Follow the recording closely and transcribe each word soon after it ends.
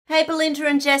Hey, Belinda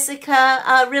and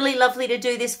Jessica. Really lovely to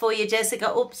do this for you,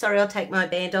 Jessica. Oops, sorry, I'll take my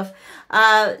band off.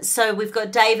 So we've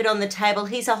got David on the table.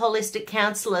 He's a holistic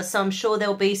counsellor, so I'm sure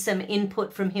there'll be some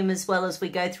input from him as well as we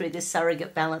go through this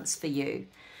surrogate balance for you.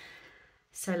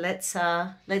 So let's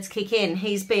kick in.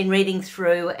 He's been reading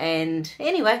through, and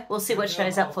anyway, we'll see what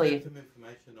shows up for you. Some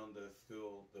information on the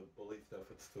stool, the bully stuff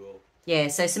at stool. Yeah,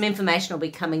 so some information will be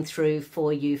coming through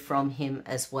for you from him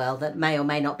as well that may or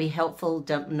may not be helpful.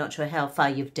 I'm not sure how far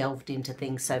you've delved into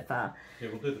things so far. Yeah,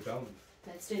 we'll do the balance.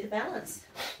 Let's do the balance.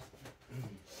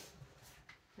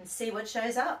 Let's see what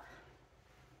shows up.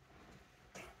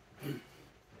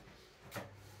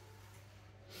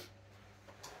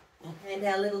 And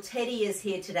our little Teddy is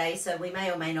here today, so we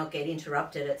may or may not get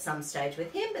interrupted at some stage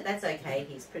with him, but that's okay.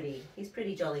 He's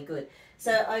pretty jolly good.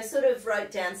 So I sort of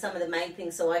wrote down some of the main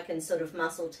things so I can sort of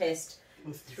muscle test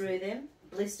through them.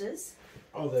 Blisters.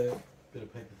 Oh, the bit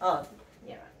of paper. Oh,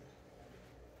 yeah, right.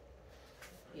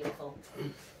 Beautiful.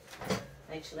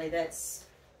 Actually, that's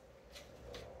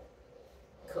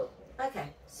cool. Okay,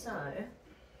 so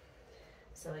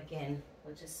again,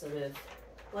 we'll just sort of,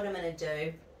 what I'm going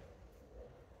to do,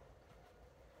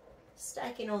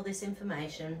 stack in all this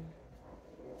information.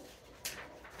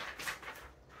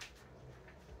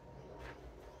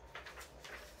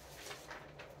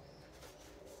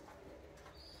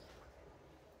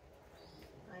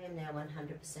 I am now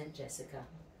 100% Jessica.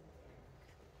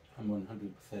 I'm 100%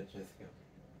 Jessica.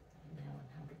 I'm now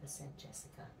 100%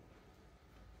 Jessica.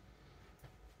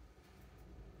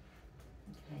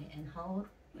 Okay, and hold.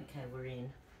 Okay, we're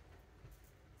in.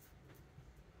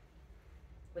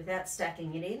 Without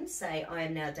stacking it in, say, I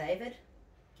am now David.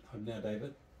 I'm now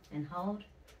David. And hold.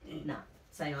 No.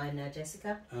 Say, I am now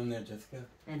Jessica. I'm now Jessica.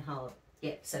 And hold.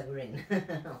 Yep, so we're in.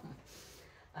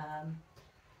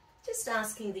 Just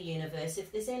asking the universe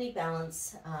if there's any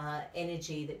balance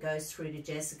energy that goes through to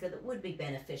Jessica that would be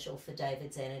beneficial for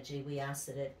David's energy. We ask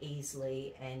that it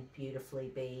easily and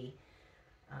beautifully be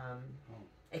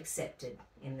accepted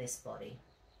in this body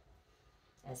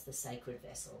as the sacred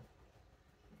vessel.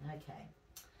 Okay.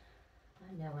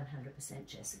 I'm now 100%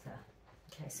 Jessica.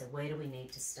 Okay, so where do we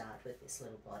need to start with this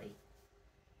little body?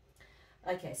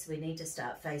 Okay, so we need to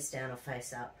start face down or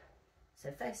face up.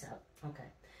 So face up, okay.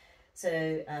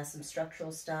 So some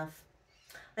structural stuff.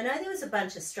 I know there was a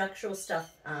bunch of structural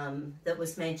stuff that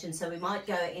was mentioned, so we might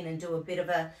go in and do a bit of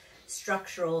a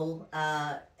structural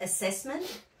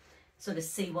assessment, sort of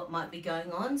see what might be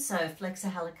going on. So flexor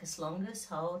hallucis longus,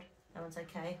 hold. That one's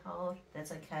okay, hold.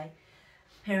 That's okay.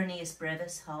 Peroneus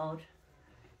brevis, hold.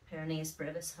 Peroneus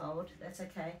brevis, hold. That's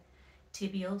okay.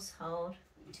 Tibials, hold.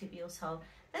 Tibials, hold.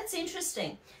 That's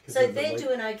interesting. So they're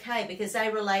doing okay because they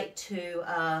relate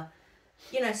to,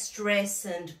 you know, stress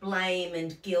and blame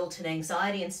and guilt and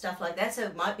anxiety and stuff like that. So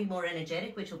it might be more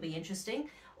energetic, which will be interesting.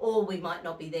 Or we might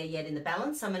not be there yet in the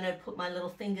balance. I'm going to put my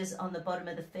little fingers on the bottom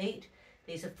of the feet.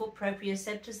 These are foot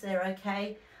proprioceptors. They're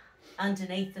okay.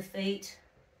 Underneath the feet.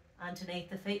 Underneath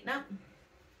the feet. No.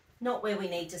 Not where we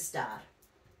need to start.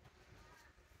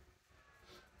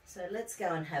 So let's go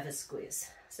and have a squiz.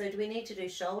 So do we need to do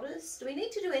shoulders? Do we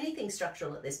need to do anything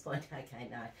structural at this point? Okay,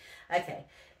 no. Okay.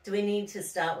 Do we need to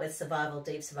start with survival,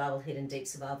 deep survival, hidden deep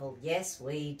survival? Yes,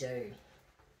 we do.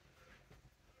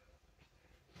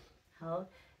 Hold.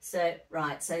 So,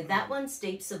 right. So that one's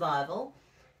deep survival.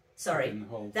 Sorry.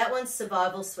 That one's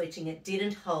survival switching. It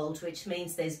didn't hold, which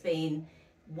means there's been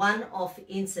one-off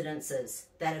incidences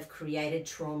that have created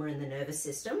trauma in the nervous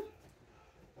system.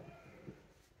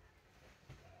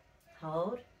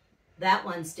 Hold. That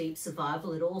one's deep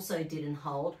survival. It also didn't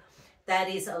hold. That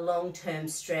is a long-term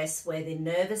stress where the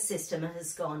nervous system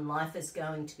has gone, life is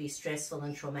going to be stressful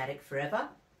and traumatic forever.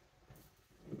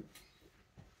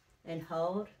 And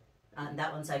hold.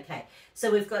 That one's okay.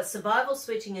 So we've got survival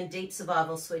switching and deep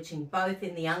survival switching, both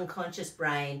in the unconscious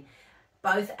brain,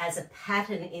 both as a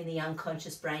pattern in the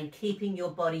unconscious brain, keeping your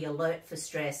body alert for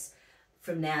stress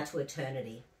from now to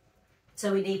eternity.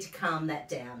 So we need to calm that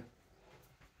down.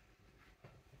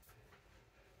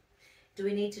 Do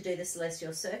we need to do the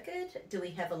celestial circuit? Do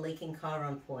we have a leaking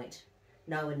chiron point?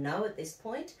 No and no at this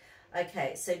point.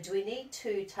 Okay, so do we need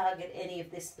to target any of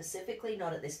this specifically?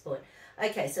 Not at this point.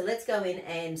 Okay, so let's go in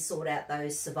and sort out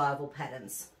those survival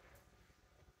patterns.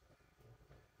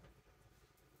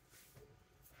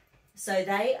 So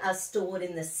they are stored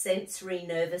in the sensory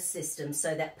nervous system.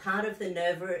 So that part of the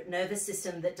nervous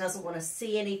system that doesn't want to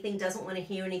see anything, doesn't want to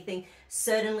hear anything,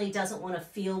 certainly doesn't want to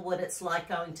feel what it's like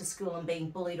going to school and being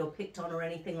bullied or picked on or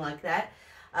anything like that.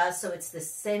 So it's the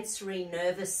sensory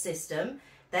nervous system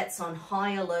that's on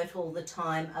high alert all the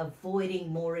time,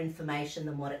 avoiding more information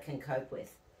than what it can cope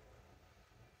with.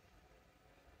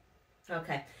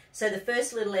 Okay, so the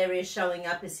first little area showing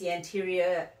up is the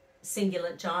anterior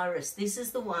cingulate gyrus. This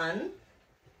is the one,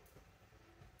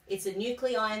 it's a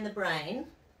nuclei in the brain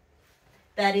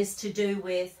that is to do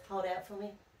with, hold out for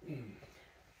me,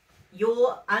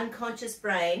 your unconscious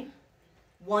brain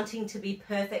wanting to be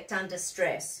perfect under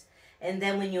stress. And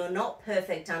then when you're not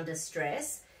perfect under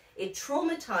stress, it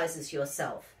traumatizes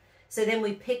yourself. So then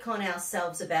we pick on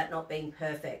ourselves about not being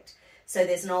perfect. So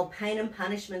there's an old pain and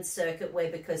punishment circuit where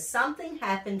because something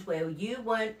happened where you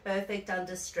weren't perfect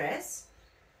under stress,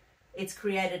 it's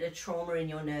created a trauma in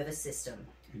your nervous system.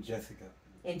 In Jessica.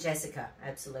 In Jessica,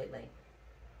 absolutely.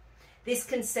 This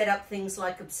can set up things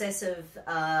like obsessive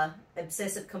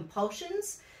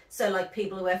compulsions. So like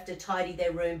people who have to tidy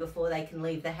their room before they can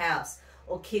leave the house,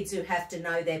 or kids who have to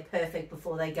know they're perfect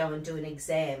before they go and do an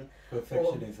exam.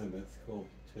 Perfectionism, it's called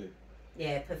too.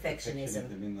 Yeah, perfectionism.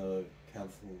 Perfectionism in the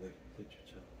council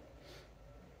literature.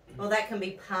 Well, that can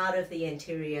be part of the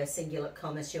anterior cingulate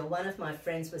commissure. One of my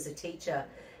friends was a teacher,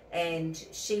 and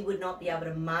she would not be able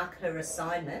to mark her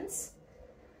assignments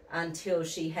until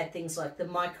she had things like the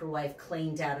microwave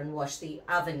cleaned out and washed, the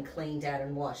oven cleaned out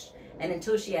and washed. And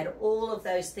until she had all of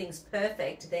those things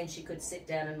perfect, then she could sit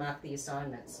down and mark the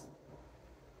assignments.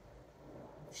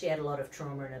 She had a lot of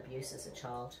trauma and abuse as a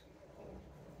child.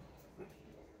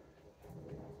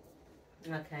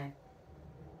 Okay.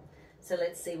 So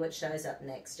let's see what shows up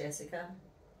next, Jessica.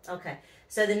 Okay,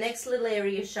 so the next little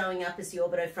area showing up is the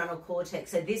orbitofrontal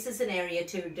cortex. So this is an area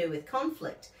to do with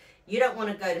conflict. You don't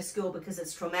want to go to school because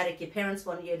it's traumatic. Your parents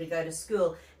want you to go to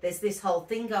school. There's this whole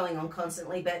thing going on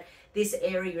constantly, but this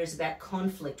area is about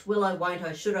conflict. Will I, won't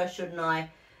I, should I, shouldn't I?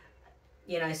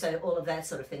 You know, so all of that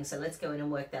sort of thing. So let's go in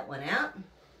and work that one out.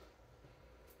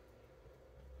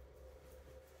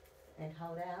 And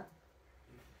hold out.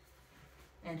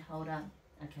 And hold up.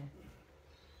 Okay.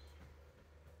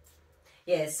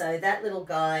 Yeah, so that little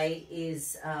guy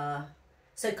is...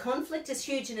 So conflict is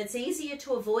huge, and it's easier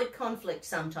to avoid conflict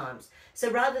sometimes.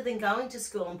 So rather than going to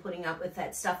school and putting up with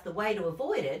that stuff, the way to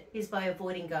avoid it is by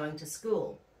avoiding going to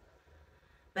school.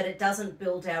 But it doesn't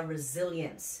build our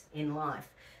resilience in life.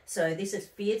 So this is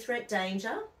fear, threat,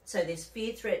 danger. So there's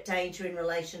fear, threat, danger in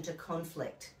relation to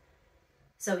conflict.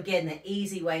 So again, the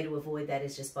easy way to avoid that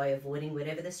is just by avoiding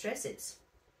whatever the stress is.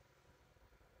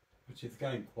 Which is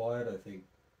going quiet, I think.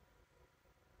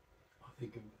 I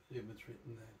think it was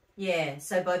written there. Yeah,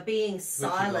 so by being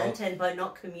silent and by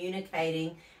not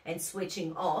communicating and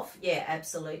switching off, yeah,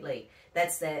 absolutely.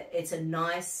 It's a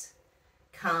nice,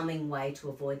 calming way to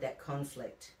avoid that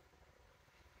conflict.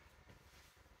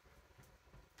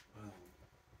 Wow.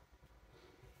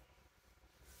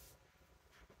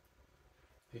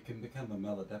 It can become a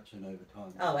maladaptation over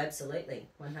time. Oh, absolutely,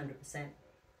 100%. It's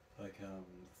like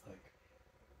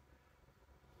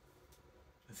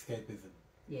escapism.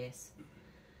 Yes.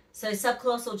 So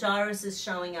subcolossal gyrus is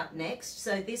showing up next.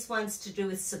 So this one's to do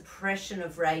with suppression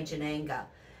of rage and anger.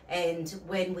 And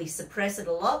when we suppress it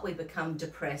a lot, we become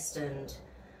depressed and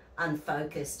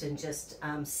unfocused and just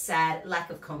sad, lack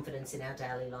of confidence in our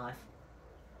daily life.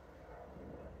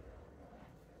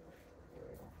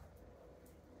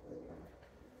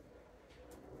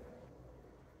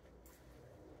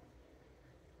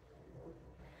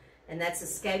 And that's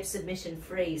escape, submission,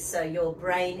 freeze. So your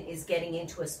brain is getting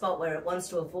into a spot where it wants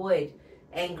to avoid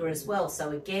anger as well.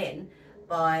 So again,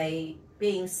 by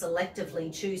being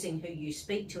selectively choosing who you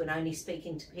speak to and only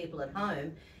speaking to people at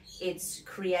home, it's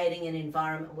creating an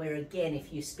environment where, again,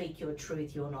 if you speak your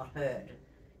truth, you're not heard.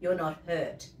 You're not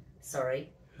hurt. Sorry.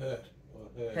 Hurt.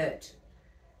 Or hurt. Hurt.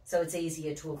 So it's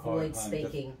easier to avoid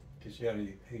speaking. Because she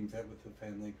only hangs out with the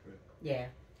family for... Yeah.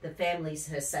 The family's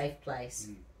her safe place.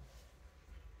 Mm.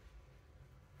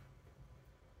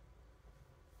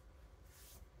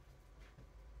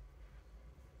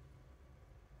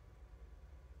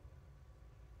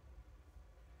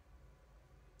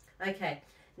 Okay,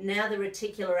 now the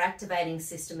reticular activating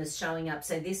system is showing up.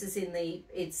 So this is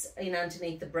it's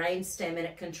underneath the brain stem, and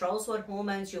it controls what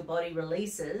hormones your body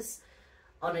releases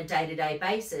on a day-to-day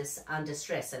basis under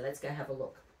stress. So let's go have a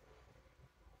look.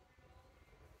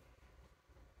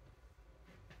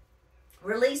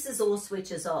 Releases or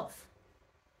switches off.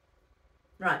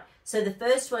 Right, so the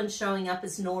first one showing up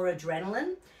is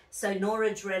noradrenaline. So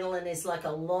noradrenaline is like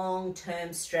a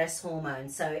long-term stress hormone.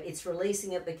 So it's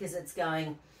releasing it because it's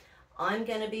going... I'm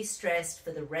going to be stressed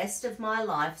for the rest of my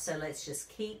life, so let's just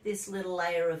keep this little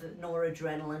layer of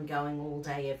noradrenaline going all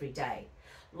day, every day.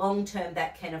 Long term,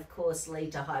 that can, of course,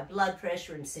 lead to high blood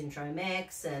pressure and syndrome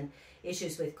X and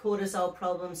issues with cortisol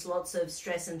problems, lots of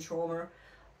stress and trauma,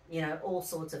 you know, all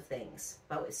sorts of things.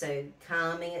 But so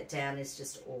calming it down is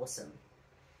just awesome.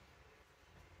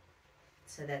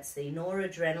 So that's the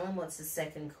noradrenaline. What's the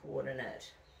second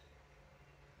coordinate?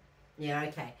 Yeah,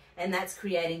 okay. And that's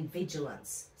creating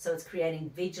vigilance. So it's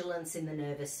creating vigilance in the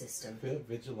nervous system.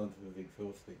 Vigilance is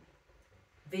exhausting.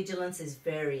 Vigilance is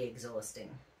very exhausting.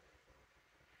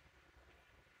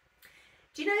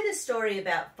 Do you know the story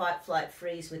about fight, flight,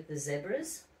 freeze with the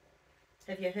zebras?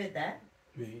 Have you heard that?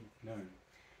 Me? No.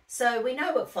 So we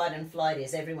know what fight and flight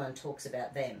is. Everyone talks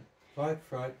about them. Fight,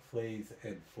 fright, fleas,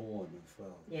 and fawn as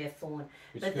well. Yeah, fawn.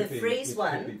 Which But could the be, freeze which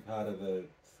one... could be part of a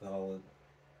solid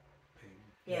thing.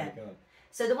 Yeah. Oh my God.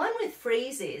 So the one with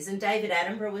freeze is, and David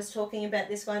Attenborough was talking about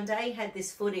this one day, he had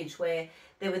this footage where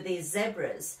there were these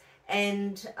zebras,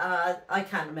 and I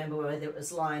can't remember whether it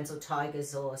was lions or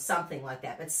tigers or something like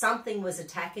that, but something was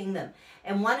attacking them.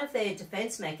 And one of their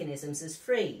defense mechanisms is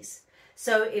freeze.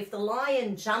 So if the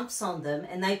lion jumps on them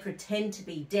and they pretend to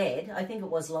be dead, I think it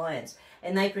was lions,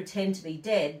 and they pretend to be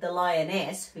dead, the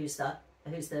lioness, who's the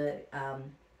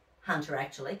hunter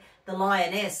actually, the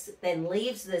lioness then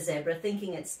leaves the zebra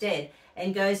thinking it's dead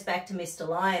and goes back to Mr.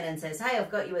 Lion and says, hey, I've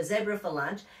got you a zebra for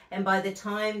lunch. And by the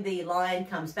time the lion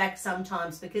comes back,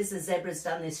 sometimes because the zebra's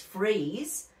done this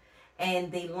freeze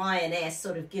and the lioness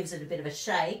sort of gives it a bit of a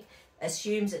shake,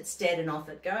 assumes it's dead and off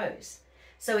it goes.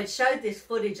 So it showed this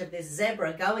footage of this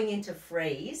zebra going into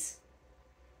freeze,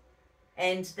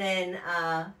 and then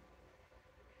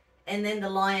the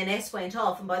lioness went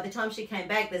off, and by the time she came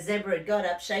back, the zebra had got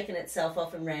up, shaken itself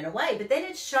off and ran away. But then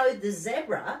it showed the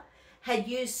zebra had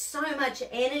used so much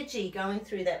energy going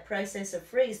through that process of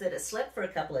freeze that it slept for a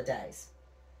couple of days.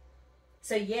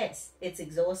 So yes, it's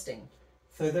exhausting.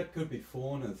 So that could be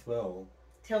fawn as well.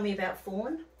 Tell me about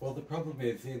fawn. Well, the problem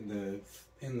is in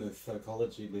the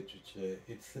psychology literature,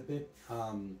 it's a bit,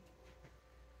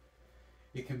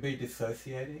 it can be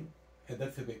dissociating, and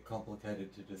that's a bit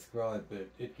complicated to describe, but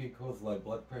it can cause low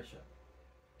blood pressure.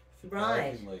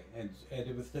 Right. Surprisingly. And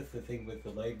it was just the thing with the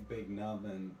leg being numb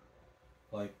and,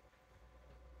 like,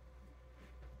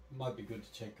 might be good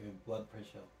to check her blood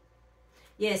pressure.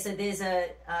 Yeah, so there's a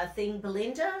thing,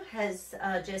 Belinda, has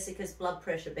Jessica's blood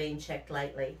pressure been checked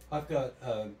lately? I've got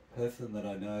a person that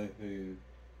I know who,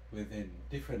 within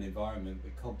different environment,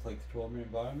 but complex trauma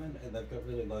environment, and they've got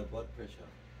really low blood pressure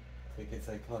because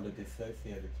they kind of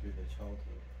dissociated through their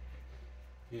childhood.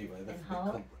 Anyway, that's a bit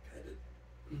complicated.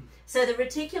 So the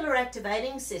reticular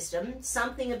activating system,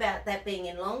 something about that being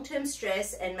in long-term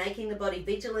stress and making the body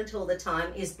vigilant all the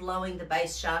time is blowing the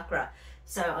base chakra.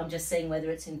 So I'm just seeing whether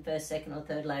it's in first, second or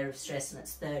third layer of stress, and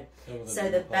it's third. So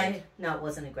no, it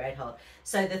wasn't a great hold.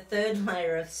 So the third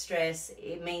layer of stress,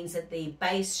 it means that the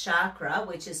base chakra,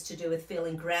 which is to do with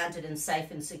feeling grounded and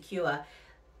safe and secure,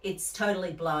 it's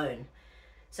totally blown.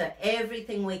 So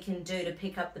everything we can do to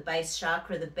pick up the base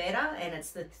chakra, the better. And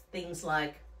it's the things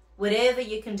like whatever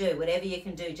you can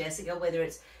do, Jessica, whether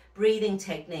it's breathing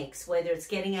techniques, whether it's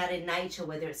getting out in nature,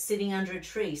 whether it's sitting under a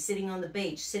tree, sitting on the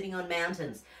beach, sitting on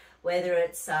mountains, whether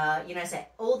it's, say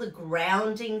all the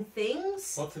grounding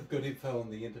things. Lots of good info on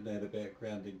the internet about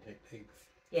grounding techniques.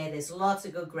 Yeah, there's lots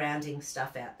of good grounding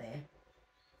stuff out there.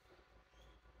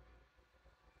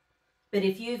 But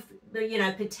if you've,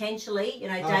 potentially,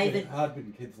 David... Hard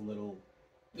when kids are little.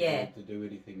 Yeah. To do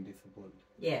anything disciplined.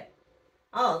 Yeah.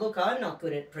 Oh, look, I'm not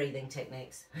good at breathing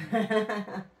techniques.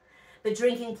 But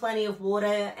drinking plenty of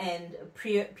water and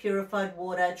purified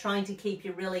water, trying to keep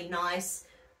your really nice,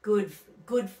 good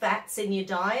fats in your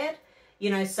diet,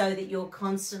 so that you're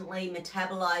constantly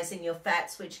metabolizing your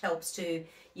fats, which helps to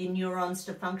your neurons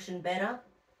to function better.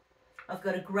 I've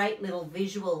got a great little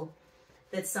visual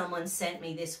that someone sent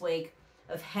me this week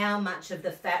of how much of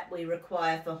the fat we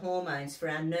require for hormones, for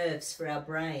our nerves, for our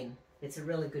brain. It's a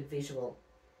really good visual.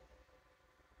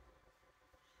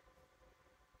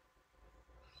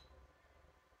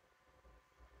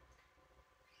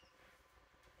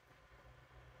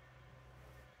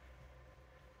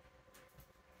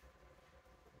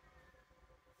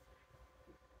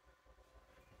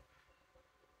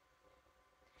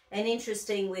 And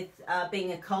interesting with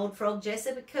being a cold frog,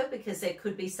 Jessica, because there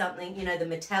could be something, the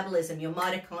metabolism, your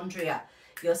mitochondria,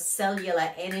 your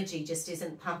cellular energy just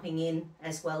isn't pumping in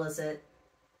as well as it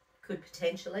could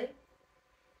potentially.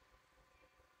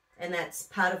 And that's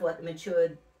part of what the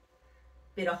matured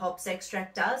bitter hops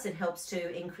extract does. It helps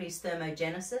to increase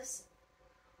thermogenesis.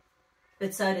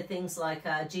 But so do things like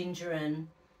ginger and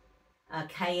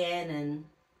cayenne and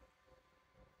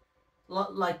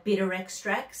like bitter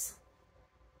extracts.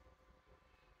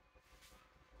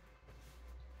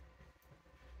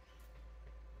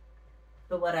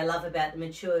 But what I love about the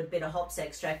matured bitter hops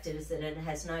extract is that it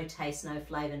has no taste, no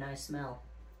flavour, no smell.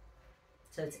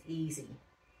 So it's easy.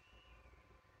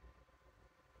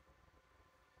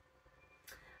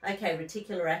 Okay,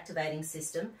 reticular activating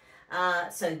system.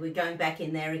 So we're going back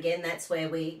in there again. That's where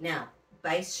now,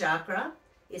 base chakra,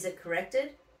 is it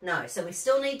corrected? No. So we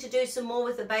still need to do some more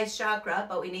with the base chakra,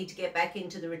 but we need to get back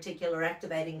into the reticular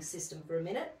activating system for a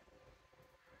minute.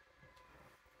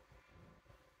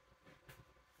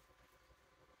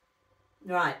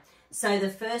 Right. So the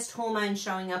first hormone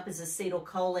showing up is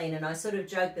acetylcholine, and I sort of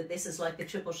joke that this is like the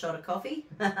triple shot of coffee.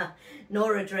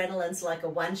 Noradrenaline's like a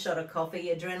 1 shot of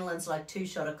coffee, adrenaline's like 2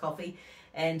 shot of coffee,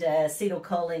 and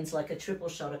acetylcholine's like a triple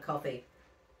shot of coffee.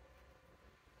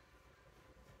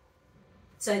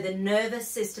 So the nervous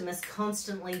system is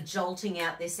constantly jolting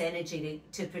out this energy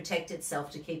to protect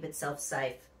itself, to keep itself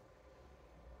safe.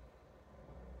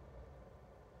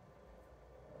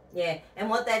 Yeah, and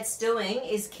what that's doing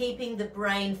is keeping the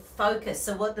brain focused.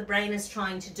 So what the brain is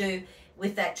trying to do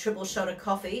with that triple shot of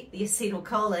coffee, the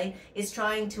acetylcholine, is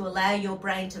trying to allow your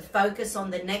brain to focus on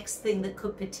the next thing that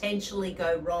could potentially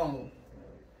go wrong.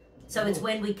 So it's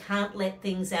when we can't let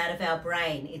things out of our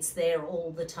brain. It's there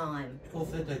all the time. It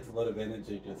also takes a lot of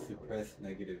energy to suppress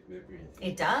negative memories.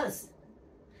 It does.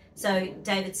 So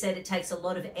David said it takes a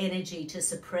lot of energy to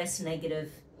suppress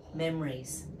negative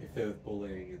memories. If there was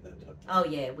bullying and that type of thing. Oh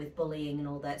yeah, with bullying and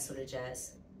all that sort of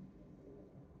jazz.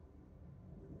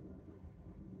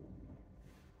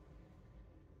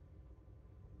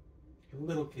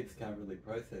 Little kids can't really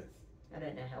process. I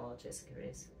don't know how old Jessica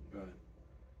is. Right.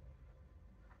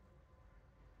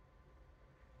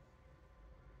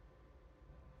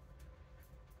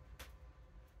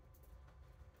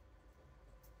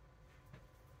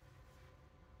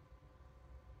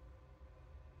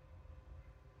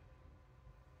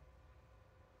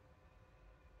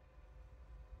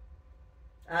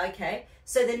 Okay,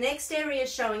 so the next area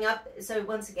showing up, so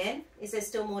once again, is there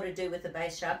still more to do with the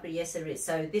base chakra? Yes, there is.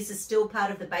 So this is still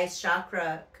part of the base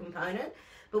chakra component,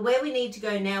 but where we need to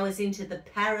go now is into the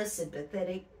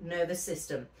parasympathetic nervous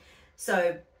system.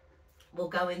 So we'll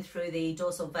go in through the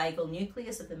dorsal vagal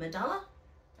nucleus of the medulla,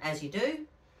 as you do.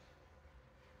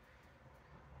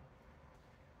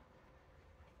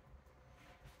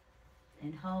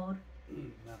 And hold.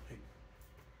 Nothing.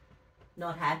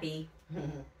 Not happy.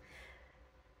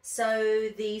 So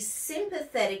the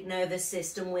sympathetic nervous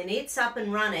system, when it's up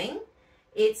and running,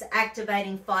 it's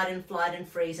activating fight and flight and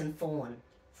freeze and fawn.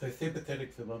 So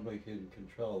sympathetic's the one we can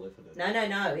control, isn't it?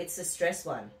 No, it's the stress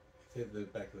one. It's the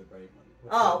back of the brain one.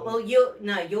 Oh, well,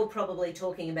 you're probably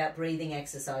talking about breathing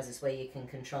exercises where you can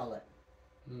control it.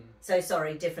 Mm. So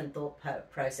sorry, different thought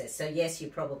process. So yes, you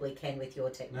probably can with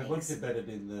your techniques. Now, one's embedded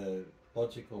in the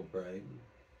logical brain,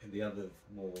 and the other's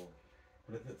more,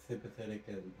 what is it, sympathetic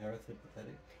and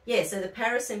parasympathetic? Yeah, so the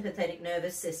parasympathetic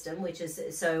nervous system, which is,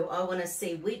 so I want to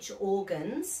see which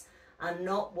organs are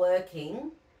not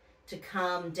working to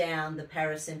calm down the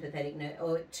parasympathetic,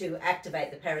 or to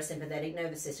activate the parasympathetic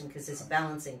nervous system, because there's a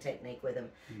balancing technique with them.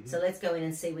 Mm-hmm. So let's go in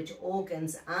and see which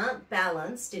organs aren't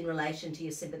balanced in relation to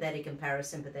your sympathetic and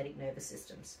parasympathetic nervous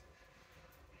systems.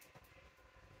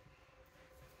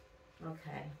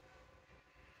 Okay.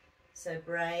 So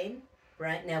brain.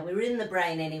 Now we're in the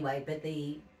brain anyway, but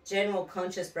the general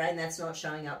conscious brain, that's not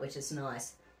showing up, which is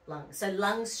nice. Lungs. So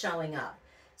lungs showing up.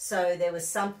 So there was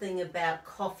something about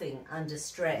coughing under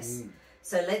stress.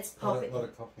 So let's pop it. A lot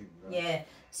of coughing. Right? Yeah.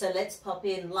 So let's pop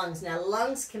in lungs. Now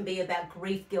lungs can be about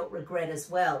grief, guilt, regret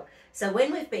as well. So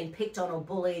when we've been picked on or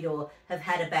bullied or have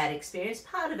had a bad experience,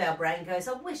 part of our brain goes,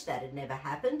 I wish that had never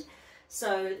happened.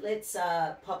 So let's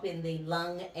pop in the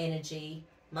lung energy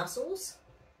muscles.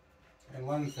 And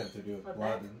lungs have to do with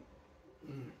blood.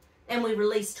 And we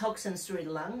release toxins through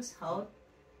the lungs. Hold.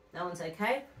 That one's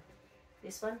okay.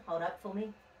 This one, hold up for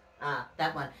me. Ah,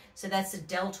 that one. So that's the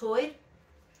deltoid.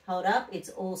 Hold up. It's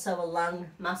also a lung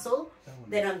muscle.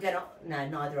 Then I'm going to, no,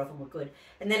 neither of them were good.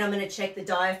 And then I'm going to check the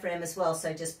diaphragm as well.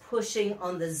 So just pushing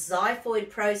on the xiphoid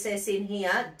process in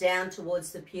here, down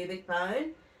towards the pubic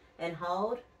bone. And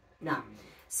hold. No.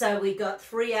 So we got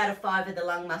 3 out of 5 of the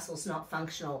lung muscles not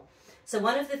functional. So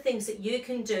one of the things that you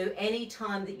can do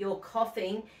anytime that you're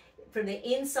coughing, from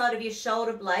the inside of your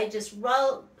shoulder blade, just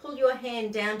pull your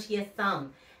hand down to your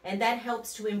thumb, and that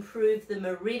helps to improve the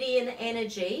meridian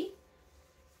energy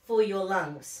for your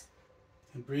lungs.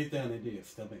 And breathe down into your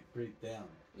stomach. Breathe down.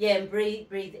 Yeah, and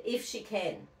breathe if she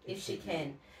can, if she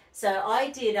can. So I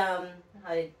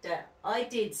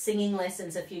did singing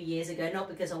lessons a few years ago, not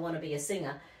because I want to be a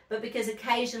singer, but because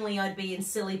occasionally I'd be in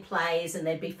silly plays and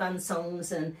there'd be fun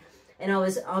songs, and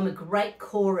I'm a great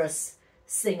chorus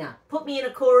singer. Put me in a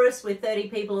chorus with 30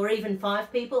 people or even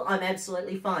 5 people, I'm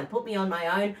absolutely fine. Put me on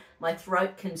my own, my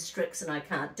throat constricts and I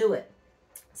can't do it.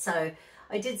 So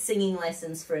I did singing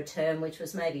lessons for a term, which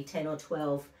was maybe 10 or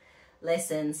 12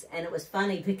 lessons, and it was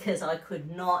funny because I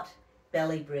could not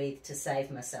belly breathe to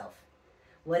save myself.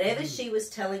 Whatever she was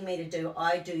telling me to do,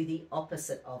 I do the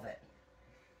opposite of it.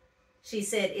 She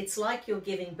said, it's like you're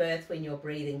giving birth when you're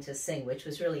breathing to sing, which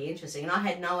was really interesting. And I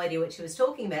had no idea what she was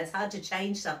talking about. It's hard to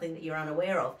change something that you're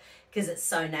unaware of because it's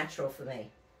so natural for me.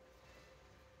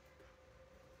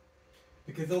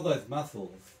 Because all those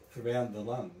muscles around the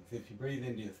lungs, if you breathe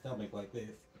into your stomach like this,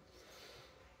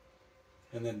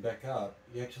 and then back up,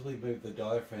 you actually move the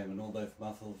diaphragm and all those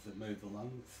muscles that move the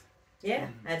lungs. Yeah,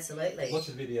 absolutely. Lots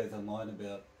of videos online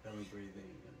about belly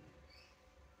breathing.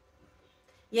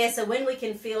 Yeah, so when we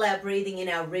can feel our breathing in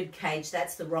our rib cage,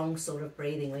 that's the wrong sort of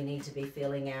breathing. We need to be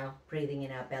feeling our breathing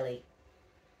in our belly.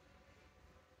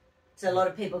 So a lot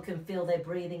of people can feel their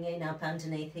breathing in up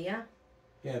underneath here.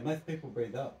 Yeah, most people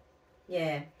breathe up.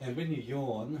 Yeah. And when you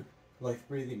yawn, like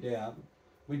breathing down,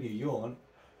 when you yawn,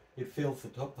 it fills the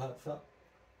top parts up.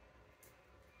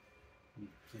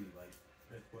 Anyway,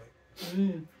 breath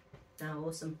work. Oh,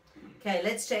 awesome. Okay,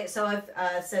 let's check. So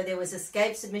so there was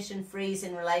escape, submission, freeze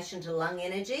in relation to lung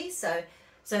energy. So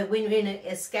when you're in an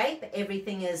escape,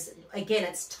 everything is, again,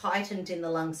 it's tightened in the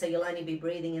lungs. So you'll only be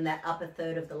breathing in that upper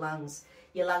third of the lungs.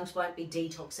 Your lungs won't be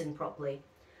detoxing properly.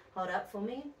 Hold up for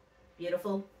me.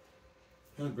 Beautiful.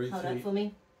 Hold up for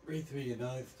me. Breathe through your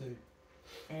nose too.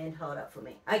 And hold up for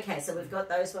me. Okay, so we've got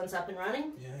those ones up and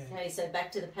running. Yeah. Okay, so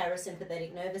back to the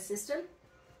parasympathetic nervous system.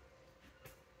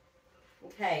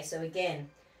 Okay, so again,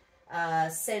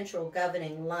 central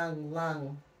governing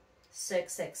lung,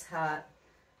 circumflex heart,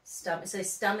 stomach. So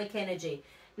stomach energy.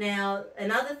 Now,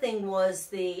 another thing was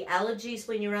the allergies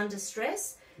when you're under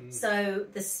stress. So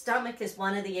the stomach is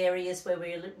one of the areas where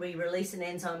we release an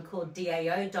enzyme called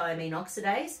DAO, diamine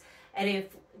oxidase. And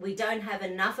if we don't have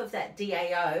enough of that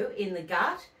DAO in the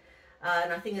gut,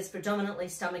 and I think it's predominantly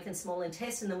stomach and small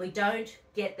intestine, then we don't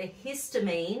get the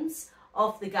histamines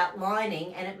off the gut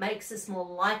lining, and it makes us more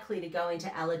likely to go into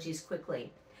allergies quickly.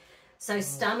 So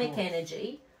stomach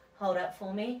energy, hold up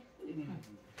for me.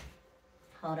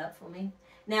 Hold up for me.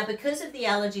 Now, because of the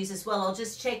allergies as well, I'll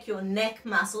just check your neck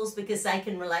muscles because they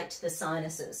can relate to the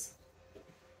sinuses.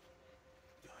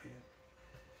 Oh, yeah.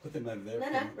 Put them over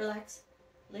there. No, relax.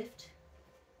 Lift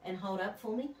and hold up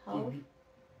for me. Hold.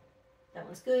 That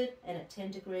one's good. And at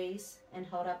 10 degrees, and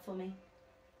hold up for me.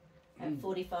 At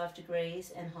 45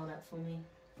 degrees, and hold up for me.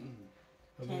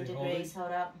 10 degrees,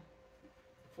 hold up.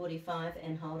 45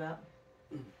 and hold up.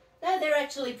 No, they're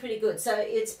actually pretty good. So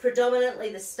it's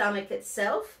predominantly the stomach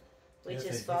itself, which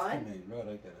is fine. Histamine. Right,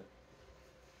 I get it.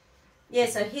 Yeah,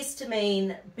 so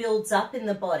histamine builds up in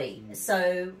the body.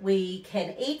 So we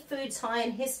can eat foods high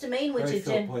in histamine, which is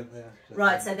point there.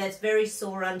 right. So that's very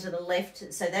sore under the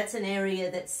left. So that's an area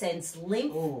that sends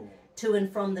lymph to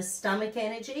and from the stomach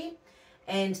energy.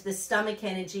 And the stomach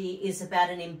energy is about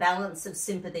an imbalance of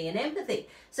sympathy and empathy.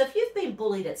 So if you've been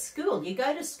bullied at school, you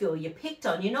go to school, you're picked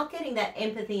on, you're not getting that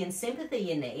empathy and sympathy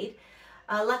you need.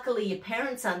 Luckily, your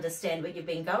parents understand what you've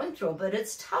been going through, but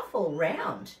it's tough all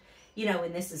round, you know,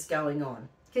 when this is going on.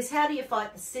 Because how do you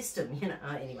fight the system, you know?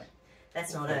 Anyway,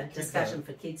 that's not a discussion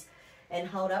for kids. And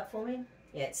hold up for me.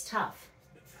 Yeah, it's tough.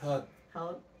 It's hard.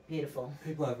 Hold. Beautiful.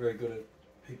 People aren't very good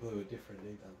at people who are different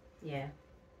either. Yeah.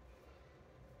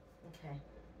 Okay.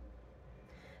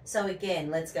 So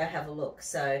again, let's go have a look.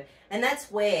 So, and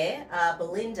that's where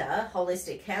Belinda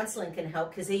Holistic Counselling can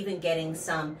help, because even getting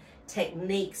some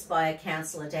techniques by a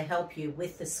counsellor to help you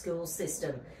with the school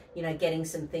system, you know, getting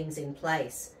some things in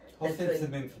place. I'll send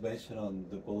some information on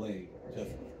the bullying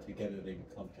just to get it in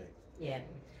context. Yeah.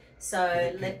 So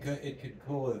it could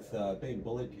cause, being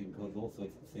bullied can cause all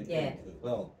sorts of symptoms as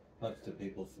well, much to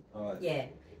people's surprise. Yeah.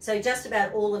 So just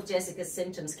about all of Jessica's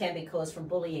symptoms can be caused from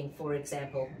bullying, for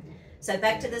example. So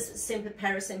back to this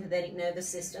parasympathetic nervous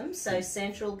system. So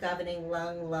central governing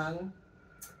lung,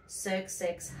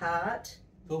 circumflex heart,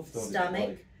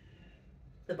 stomach.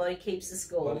 The body keeps the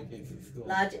score. Body keeps the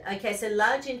score. Okay, so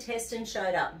large intestine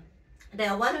showed up.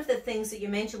 Now, one of the things that you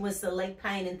mentioned was the leg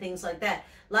pain and things like that.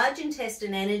 Large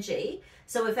intestine energy.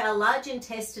 So if our large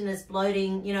intestine is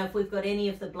bloating, you know, if we've got any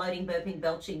of the bloating, burping,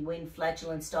 belching, wind,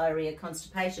 flatulence, diarrhea,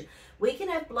 constipation, we can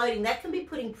have bloating. That can be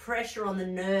putting pressure on the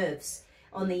nerves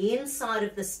on the inside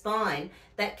of the spine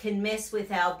that can mess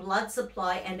with our blood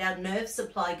supply and our nerve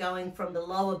supply going from the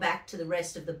lower back to the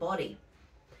rest of the body.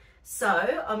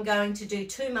 So I'm going to do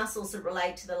two muscles that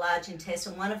relate to the large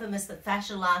intestine. One of them is the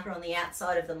fascia lata on the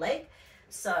outside of the leg.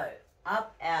 So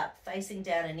up, out, facing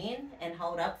down and in, and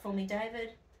hold up for me,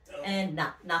 David. And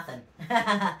nothing.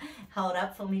 Hold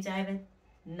up for me, David.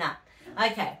 Nah.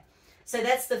 Okay. So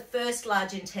that's the first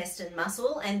large intestine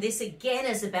muscle. And this again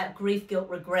is about grief, guilt,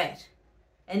 regret.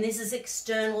 And this is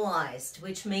externalized,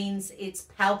 which means it's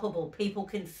palpable. People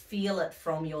can feel it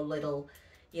from your little,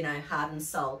 you know, heart and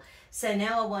soul. So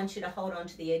now I want you to hold on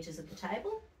to the edges of the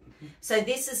table. So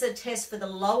this is a test for the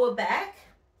lower back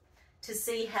to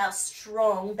see how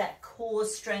strong that core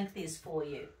strength is for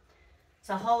you.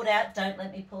 So hold out, don't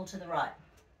let me pull to the right.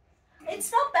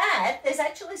 It's not bad. There's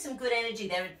actually some good energy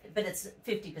there, but it's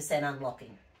 50%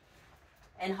 unlocking.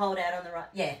 And hold out on the right.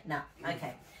 Yeah, no,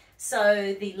 okay.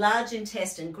 So the large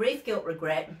intestine, grief, guilt,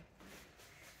 regret.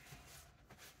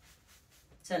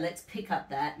 So let's pick up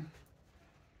that.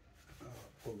 Oh,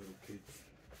 poor little kids.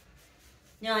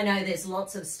 Now I know there's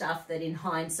lots of stuff that in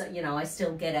hindsight, you know, I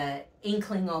still get a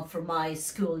inkling of from my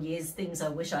school years, things I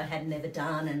wish I had never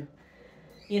done, and,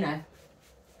 you know,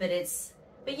 but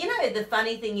you know, the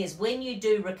funny thing is when you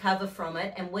do recover from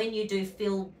it and when you do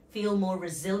feel more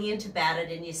resilient about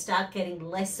it and you start getting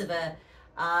less of a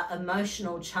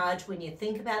emotional charge when you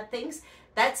think about things,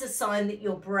 that's a sign that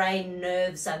your brain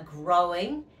nerves are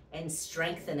growing and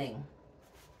strengthening.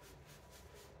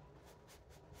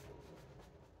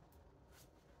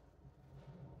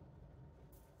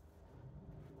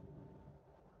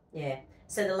 Yeah,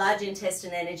 so the large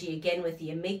intestine energy, again with the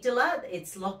amygdala,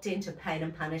 it's locked into pain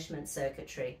and punishment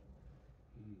circuitry.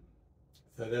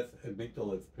 So that's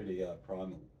amygdala is pretty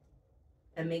primal.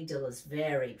 Amygdala is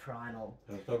very primal.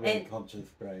 So it's not really conscious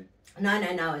brain.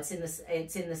 No, it's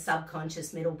in the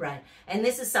subconscious middle brain. And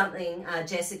this is something,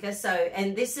 Jessica,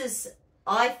 and this is,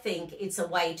 I think it's a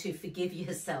way to forgive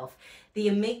yourself. The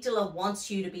amygdala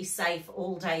wants you to be safe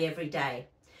all day, every day.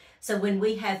 So when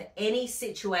we have any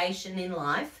situation in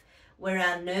life where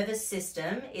our nervous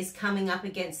system is coming up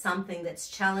against something that's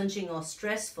challenging or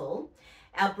stressful,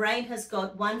 our brain has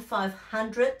got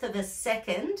 1/500th of a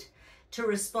second to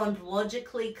respond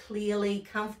logically, clearly,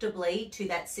 comfortably to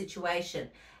that situation.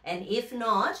 And if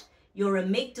not, your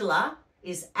amygdala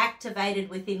is activated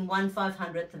within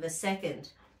 1/500th of a second.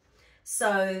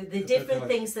 So the different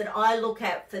things that I look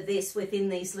at for this within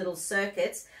these little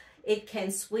circuits, it can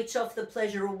switch off the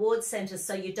pleasure reward center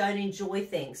so you don't enjoy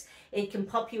things. It can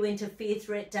pop you into fear,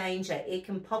 threat, danger. It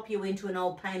can pop you into an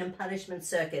old pain and punishment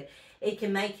circuit. It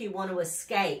can make you want to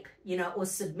escape, you know, or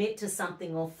submit to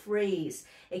something or freeze.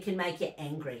 It can make you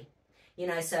angry, you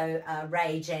know, so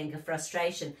rage, anger,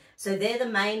 frustration. So they're the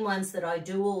main ones that I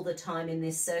do all the time in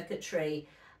this circuitry.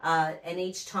 And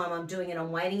each time I'm doing it,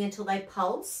 I'm waiting until they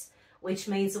pulse, which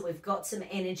means that we've got some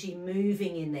energy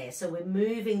moving in there. So we're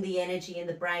moving the energy in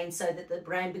the brain so that the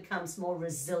brain becomes more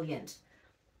resilient.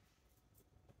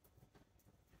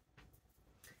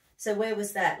 So where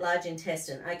was that? Large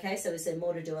intestine. Okay, so is there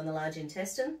more to do on the large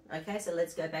intestine? Okay, so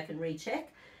let's go back and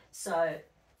recheck. So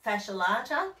fascia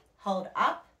lata, hold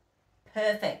up.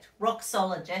 Perfect. Rock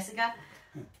solid, Jessica.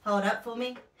 Hold up for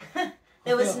me.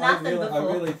 There was nothing before.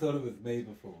 I really thought it was me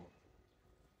before.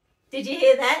 Did you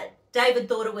hear that? David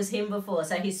thought it was him before,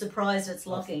 so he's surprised it's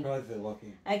locking. I'm surprised they're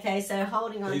locking. Okay, so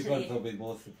holding on These to ones will be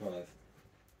more surprised.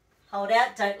 Hold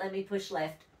out, don't let me push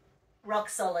left. Rock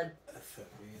solid. That's so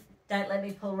weird. Don't let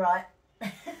me pull right.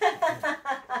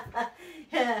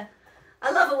 Yeah.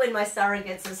 I love it when my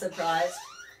surrogates are surprised.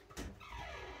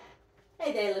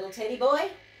 Hey there, little teddy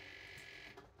boy.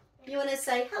 You want to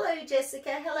say hello,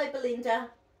 Jessica? Hello, Belinda.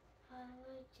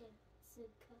 Hello,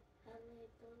 Jessica. Hello,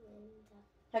 Belinda.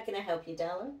 How can I help you,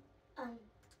 darling?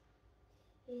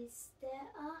 Is there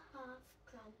a half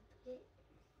crumpet?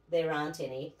 There aren't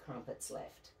any crumpets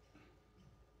left.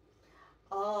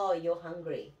 Oh, you're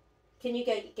hungry. Can you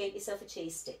go get yourself a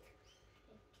cheese stick?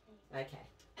 Okay.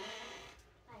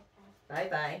 Okay.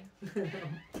 Bye-bye.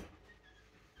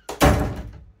 Bye-bye.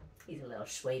 He's a little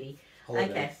sweetie.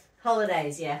 Holidays. Okay.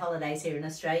 Holidays, yeah, holidays here in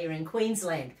Australia, in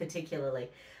Queensland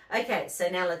particularly. Okay, so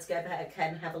now let's go back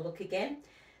and have a look again.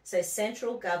 So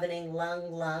central governing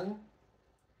lung,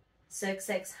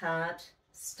 circumflex heart,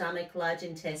 stomach, large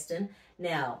intestine.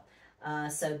 Now,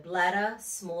 so bladder,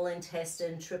 small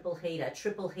intestine, triple heater.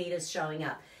 Triple heater's showing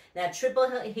up. Now, triple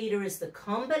heater is the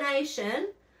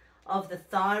combination of the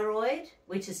thyroid,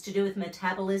 which is to do with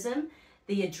metabolism,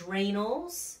 the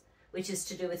adrenals, which is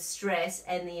to do with stress,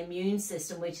 and the immune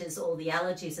system, which is all the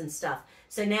allergies and stuff.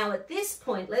 So now at this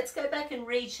point, let's go back and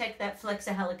recheck that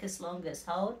flexor hallucis longus.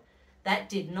 Hold. That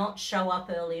did not show up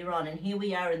earlier on. And here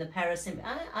we are in the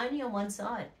parasympathetic, only on one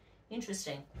side.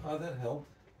 Interesting. Oh, that helped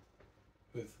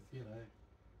with,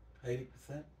 80%.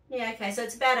 Yeah, okay, so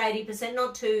it's about 80%,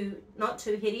 not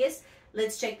too hideous.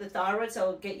 Let's check the thyroid, so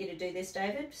I'll get you to do this,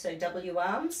 David. So W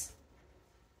arms.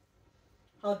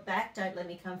 Hold back, don't let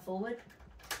me come forward.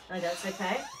 Oh, that's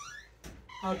okay.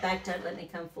 Hold back, don't let me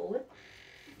come forward.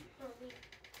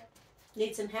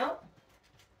 Need some help?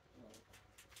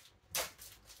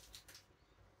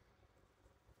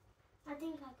 I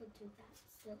think I could do that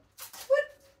still. What?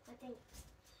 I think.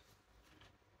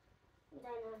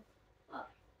 Then,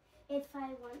 if I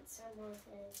want some more of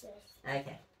this.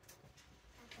 Okay.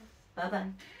 Bye-bye.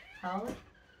 Hold.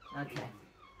 Okay.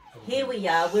 Here we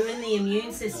are. We're in the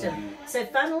immune system. So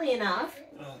funnily enough,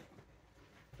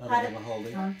 I Pardon? don't hold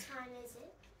it. What time is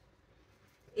it?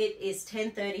 it is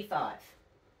 10:35.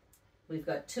 We've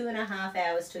got 2.5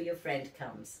 hours till your friend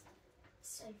comes.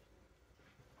 So,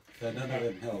 So none of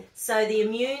them help. So the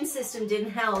immune system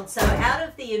didn't help. So out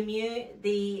of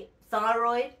the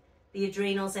thyroid, the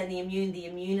adrenals and the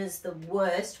immune is the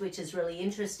worst, which is really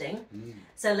interesting.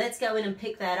 So let's go in and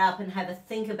pick that up and have a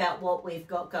think about what we've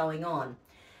got going on.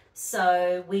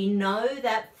 So we know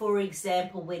that, for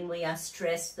example, when we are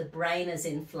stressed, the brain is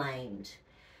inflamed.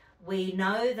 We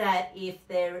know that if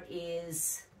there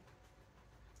is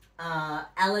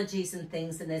allergies and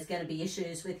things, then there's going to be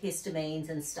issues with histamines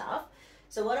and stuff.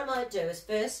 So what I might do is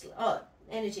first,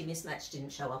 energy mismatch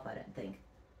didn't show up, I don't think.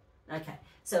 Okay,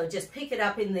 so just pick it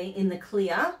up in the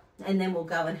clear, and then we'll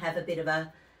go and have a bit of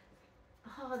a,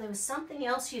 there was something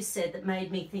else you said that made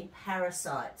me think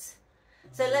parasites.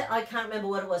 So I can't remember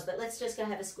what it was, but let's just go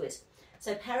have a squiz.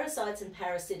 So parasites and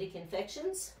parasitic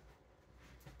infections.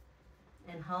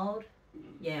 And hold.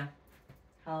 Yeah.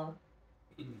 Hold.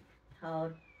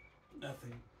 Hold.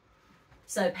 Nothing.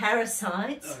 So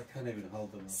parasites. Oh, I can't even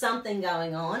hold them up. Something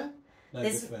going on. No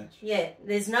There's- mismatch. Yeah,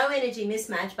 there's no energy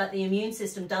mismatch, but the immune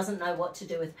system doesn't know what to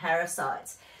do with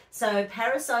parasites. So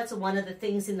parasites are one of the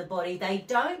things in the body. They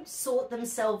don't sort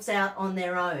themselves out on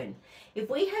their own. If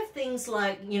we have things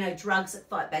like, drugs that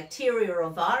fight bacteria or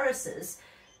viruses,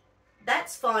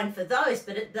 that's fine for those,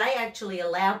 but they actually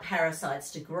allow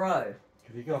parasites to grow.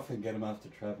 Because you often get them after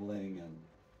travelling and...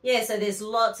 Yeah, so there's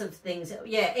lots of things.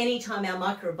 Yeah, anytime our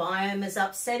microbiome is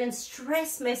upset, and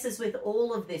stress messes with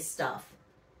all of this stuff.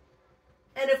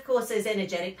 And of course, there's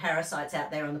energetic parasites out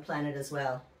there on the planet as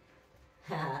well.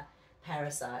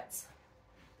 Parasites.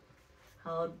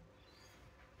 Hold.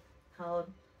 Hold.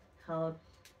 Hold.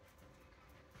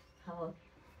 Hold.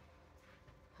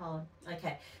 Hold.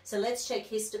 Okay, so let's check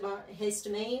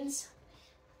histamines.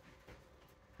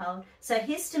 Hold. So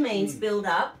histamines build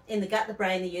up in the gut, the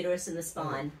brain, the uterus, and the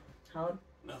spine. Hold.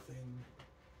 Nothing.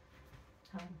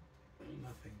 Hold.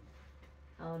 Nothing.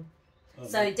 Hold. Oh,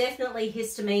 So definitely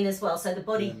histamine as well. So the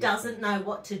body Yeah, doesn't know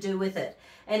what to do with it.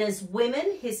 And as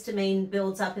women, histamine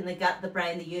builds up in the gut, the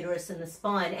brain, the uterus, and the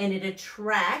spine, and it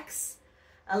attracts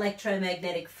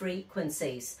electromagnetic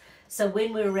frequencies. So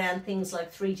when we're around things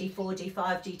like 3G, 4G,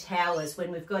 5G towers, when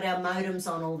we've got our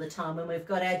modems on all the time, when we've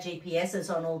got our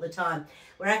GPSs on all the time,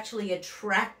 we're actually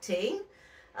attracting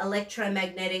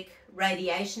electromagnetic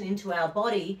radiation into our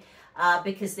body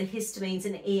because the histamines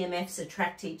and EMFs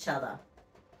attract each other.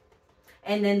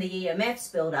 And then the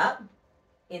EMFs build up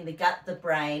in the gut, the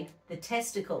brain, the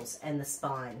testicles, and the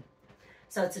spine.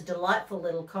 So it's a delightful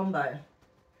little combo.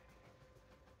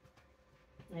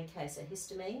 Okay, so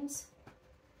histamines.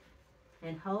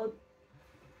 And hold,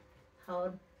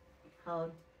 hold,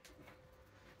 hold,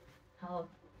 hold,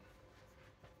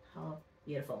 hold.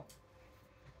 Beautiful.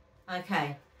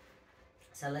 Okay,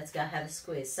 so let's go have a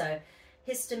squeeze. So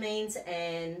histamines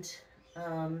and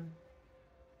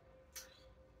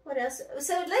what else?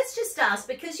 So let's just ask,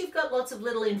 because you've got lots of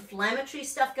little inflammatory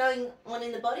stuff going on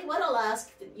in the body, what I'll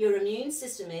ask your immune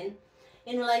system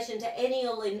in relation to any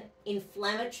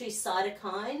inflammatory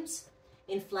cytokines,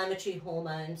 inflammatory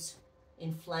hormones,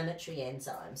 inflammatory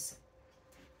enzymes.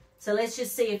 So let's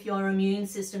just see if your immune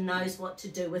system knows what to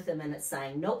do with them, and it's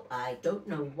saying, nope, I don't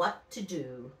know what to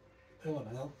do. That won't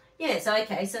help. Yes,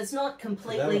 okay, so it's not That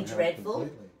completely won't help dreadful.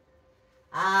 completely.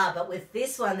 But with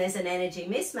this one, there's an energy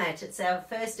mismatch. It's our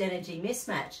first energy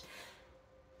mismatch.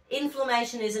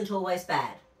 Inflammation isn't always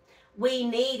bad. We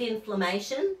need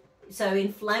inflammation, so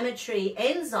inflammatory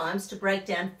enzymes to break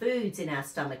down foods in our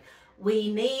stomach.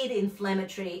 We need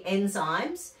inflammatory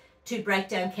enzymes to break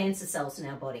down cancer cells in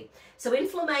our body. So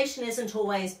inflammation isn't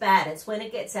always bad. It's when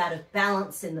it gets out of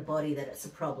balance in the body that it's a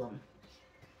problem.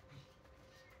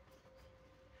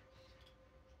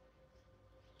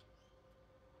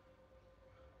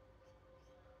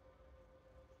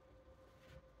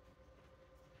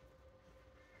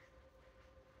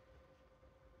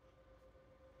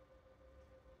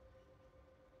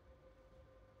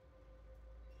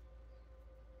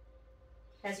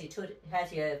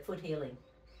 How's your foot healing?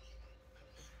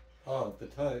 Oh, the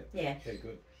toe? Yeah. Yeah,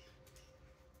 good.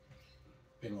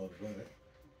 Been a lot of work.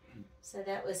 So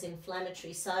that was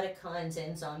inflammatory cytokines,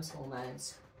 enzymes,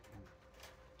 hormones.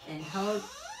 And hold,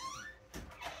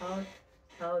 hold,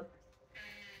 hold,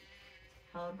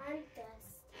 hold. I'm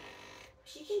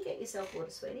thirsty. You can get yourself water,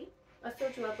 sweetie. I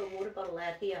filled you up a water bottle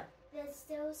out here. There's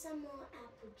still some more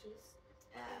apple juice.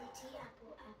 Tea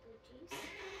apple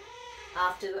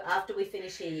juice. After we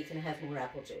finish here, you can have more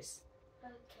apple juice.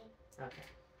 Okay. Okay.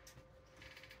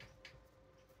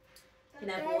 But You can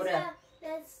have water.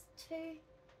 There's two.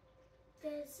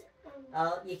 There's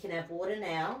You can have water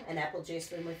now and apple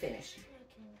juice when we're finished.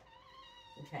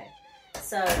 Okay. Okay.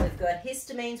 So we've got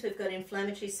histamines, we've got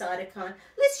inflammatory cytokine.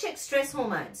 Let's check stress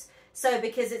hormones. So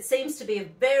because it seems to be a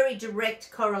very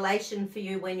direct correlation for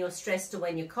you when you're stressed or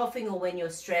when you're coughing or when you're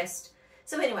stressed.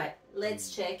 So anyway,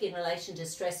 let's check in relation to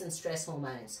stress and stress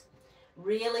hormones.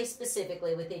 Really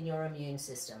specifically within your immune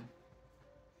system.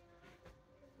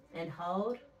 And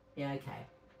hold. Yeah, okay.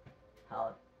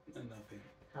 Hold. Nothing.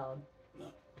 Hold. No.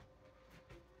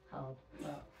 Hold.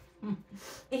 No.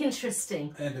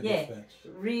 Interesting. And a Yeah. dispatch.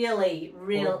 Really,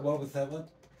 real What was that one?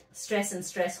 stress and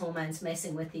stress hormones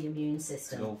messing with the immune And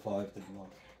system. all five didn't like.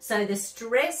 So the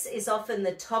stress is often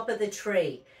the top of the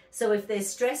tree. So if there's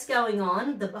stress going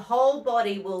on, the whole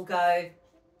body will go,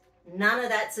 none of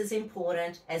that's as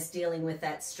important as dealing with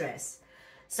that stress.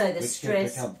 So the Which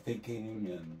stress, can become thinking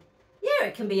and yeah,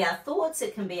 it can be our thoughts,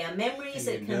 it can be our memories,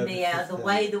 And it your can be nervous the system.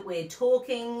 way that we're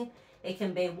talking, it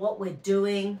can be what we're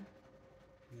doing.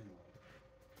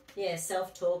 Yeah,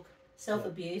 self-talk,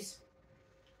 self-abuse.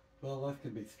 well, life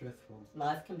can be stressful.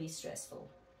 Life can be stressful.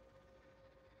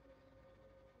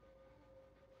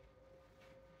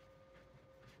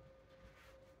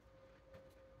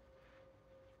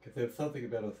 Because there's something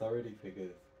about authority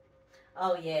figures.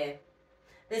 Oh, yeah.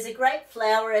 There's a great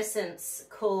flower essence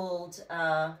called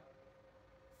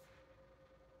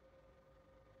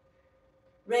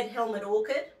Red Helmet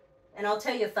Orchid. And I'll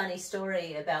tell you a funny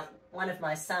story about one of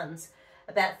my sons.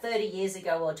 About 30 years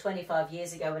ago or 25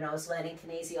 years ago when I was learning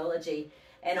kinesiology,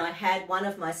 and I had one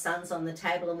of my sons on the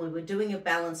table and we were doing a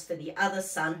balance for the other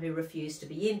son who refused to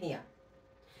be in here.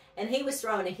 And he was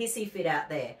throwing a hissy fit out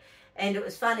there. And it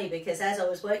was funny because as I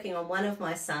was working on one of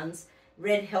my sons,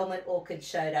 Red Helmet Orchid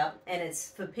showed up, and it's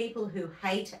for people who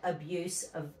hate abuse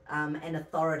of and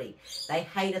authority. They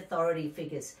hate authority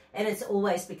figures, and it's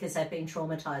always because they've been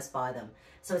traumatized by them.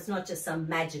 So it's not just some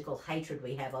magical hatred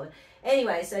we have of it.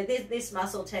 Anyway, so this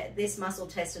muscle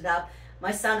tested up.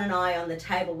 My son and I on the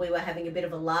table, we were having a bit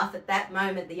of a laugh. At that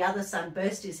moment, the other son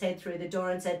burst his head through the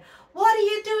door and said, "What are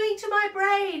you doing to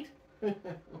my brain?"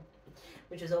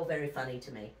 Which was all very funny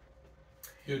to me.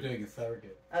 You're doing a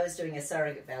surrogate. I was doing a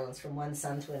surrogate balance from one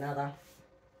son to another.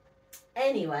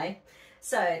 Anyway,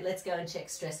 so let's go and check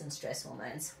stress and stress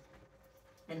hormones.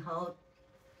 And hold,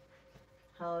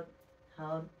 hold,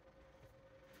 hold,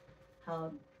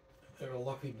 hold, They're all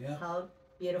locking now. hold.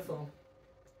 Beautiful.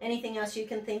 Anything else you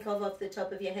can think of off the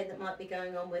top of your head that might be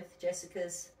going on with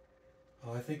Jessica's?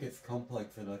 Oh, I think it's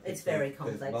complex, and I think It's very there's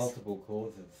complex. multiple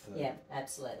causes. So. Yeah,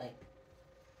 absolutely.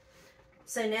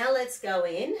 So now let's go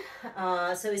in.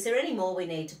 So is there any more we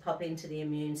need to pop into the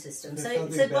immune system? Is So there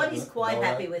something about body's the quite Moro?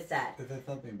 happy with that. Is there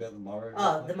something about the Moro?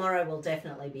 Oh, the Moro will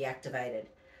definitely be activated.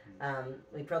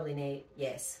 We probably need,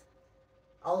 yes.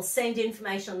 I'll send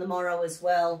information on the Moro as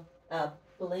well,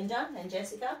 Belinda and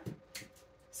Jessica.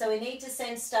 So we need to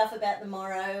send stuff about the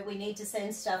Moro. We need to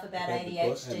send stuff about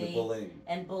ADHD and the bullying.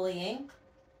 and bullying.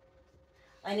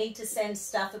 I need to send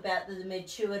stuff about the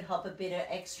matured hopper bitter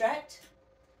extract.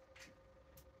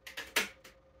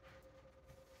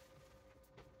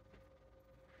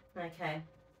 Okay,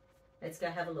 let's go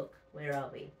have a look. Where are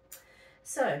we?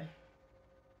 So,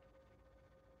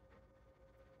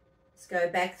 let's go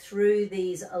back through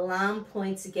these alarm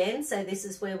points again. So this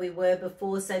is where we were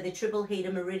before. So the triple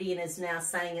heater meridian is now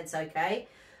saying it's okay.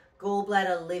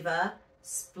 Gallbladder, liver,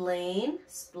 spleen,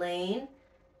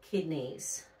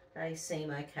 kidneys. They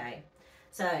seem okay.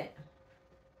 So,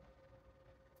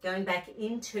 going back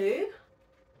into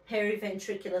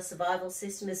periventricular survival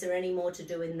system, is there any more to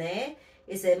do in there?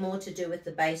 Is there more to do with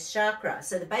the base chakra?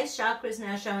 So the base chakra is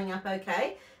now showing up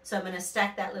okay. So I'm going to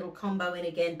stack that little combo in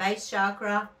again. Base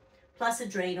chakra plus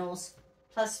adrenals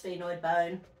plus sphenoid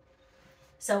bone.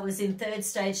 So it was in third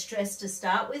stage stress to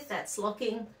start with. That's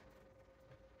locking.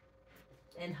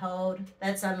 And hold.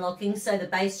 That's unlocking. So the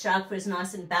base chakra is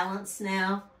nice and balanced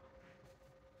now.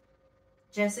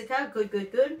 Jessica, good,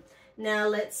 good, good. Now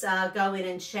let's go in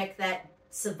and check that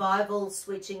survival,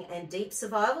 switching, and deep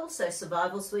survival. So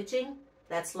survival switching,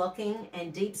 that's locking,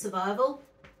 and deep survival,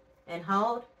 and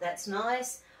hold, that's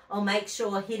nice. I'll make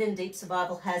sure hidden deep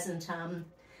survival hasn't come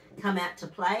out to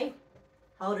play.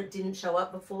 Hold, it didn't show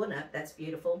up before. No, that's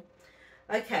beautiful.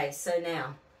 Okay, so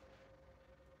now.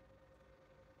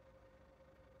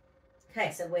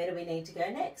 Okay, so where do we need to go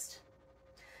next?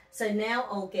 So now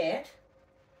I'll get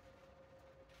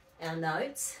our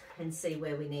notes and see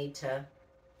where we need to.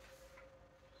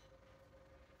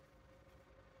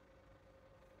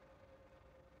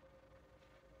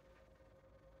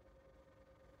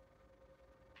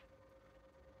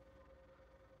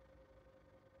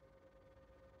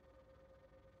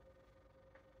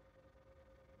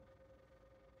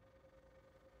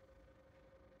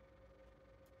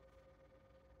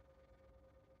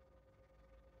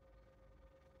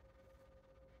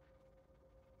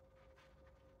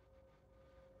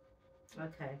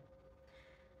 Okay.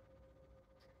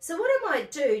 So what I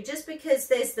might do, just because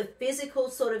there's the physical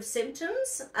sort of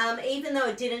symptoms, even though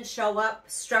it didn't show up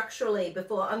structurally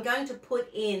before, I'm going to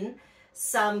put in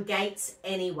some gates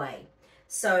anyway.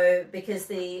 So because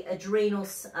the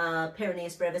adrenals,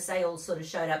 peroneus brevis, they all sort of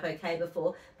showed up okay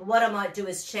before. But what I might do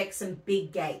is check some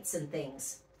big gates and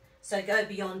things. So go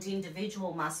beyond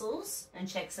individual muscles and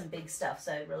check some big stuff,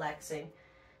 so relaxing.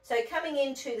 So coming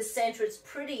into the center, it's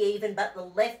pretty even, but the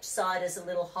left side is a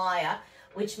little higher,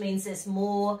 which means there's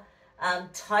more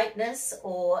tightness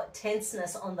or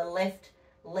tenseness on the left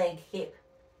leg hip.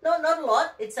 Not a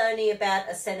lot, it's only about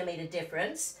a centimetre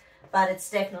difference, but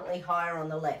it's definitely higher on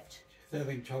the left. She's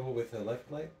having trouble with her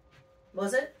left leg?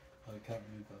 Was it? I can't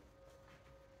remember.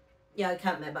 Yeah, I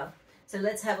can't remember. So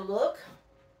let's have a look.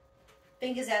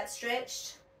 Fingers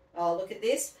outstretched. Oh, look at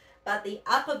this. But the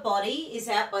upper body is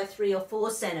out by 3 or 4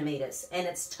 centimetres and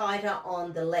it's tighter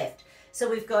on the left. So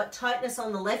we've got tightness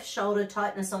on the left shoulder,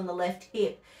 tightness on the left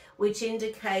hip, which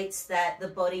indicates that the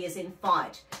body is in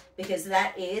fight, because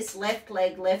that is left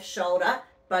leg, left shoulder,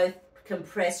 both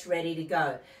compressed, ready to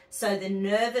go. So the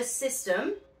nervous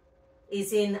system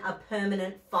is in a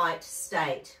permanent fight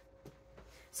state.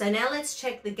 So now let's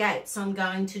check the gait. So I'm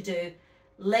going to do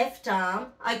left arm.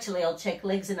 Actually, I'll check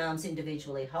legs and arms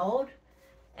individually. Hold.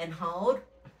 And hold,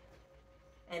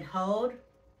 and hold,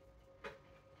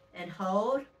 and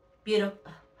hold. Beautiful.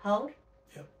 Hold.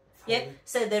 Yep. Yep.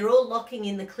 So they're all locking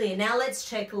in the clear. Now let's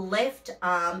check left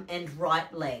arm and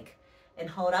right leg. And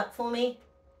hold up for me.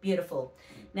 Beautiful.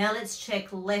 Now let's check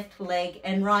left leg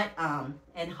and right arm.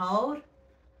 And hold.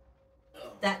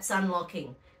 That's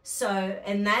unlocking. So,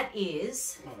 and that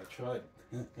is... Oh, I tried.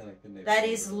 that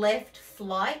is left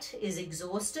flight is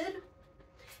exhausted.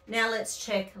 Now let's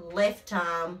check left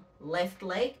arm, left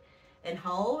leg, and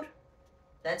hold.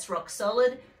 That's rock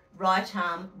solid. Right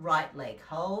arm, right leg,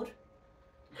 hold.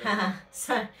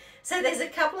 so there's a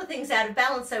couple of things out of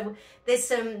balance. So there's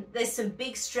some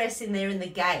big stress in there in the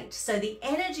gait. So the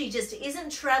energy just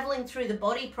isn't traveling through the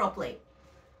body properly.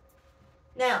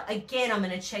 Now again, I'm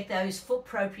going to check those foot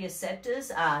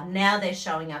proprioceptors. Now they're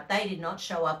showing up. They did not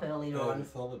show up earlier on. They were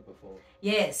solid before.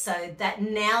 Yeah, so that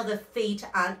now the feet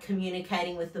aren't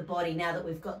communicating with the body now that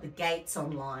we've got the gates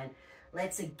online.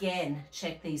 Let's again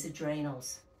check these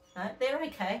adrenals. No, they're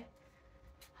okay.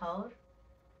 Hold,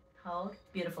 hold,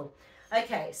 beautiful.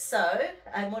 Okay, so,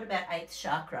 and what about 8th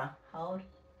chakra? Hold,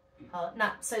 hold.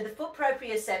 No, so the foot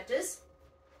proprioceptors,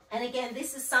 and again,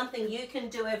 this is something you can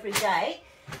do every day.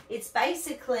 It's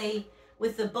basically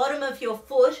with the bottom of your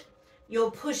foot, you're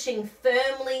pushing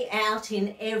firmly out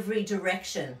in every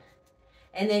direction.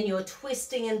 And then you're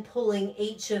twisting and pulling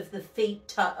each of the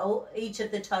each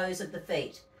of the toes of the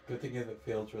feet. Good thing is it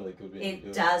feels really good when you do it.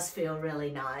 It does feel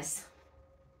really nice.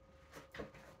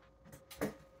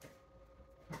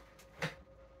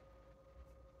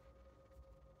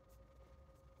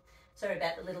 Sorry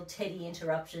about the little Teddy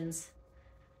interruptions.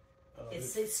 Oh,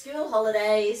 It's school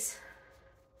holidays.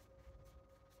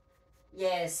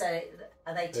 Yeah, so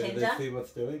are they tender? Did they see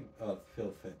what's doing? Oh, it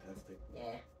feels fantastic.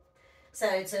 Yeah. So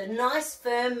it's a nice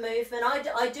firm movement.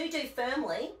 I do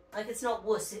firmly. Like it's not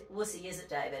wussy, is it,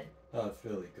 David? Oh, it's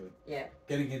really good. Yeah.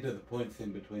 Getting into the points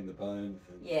in between the bones.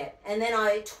 And Yeah. And then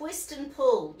I twist and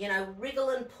pull, you know, wriggle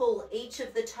and pull each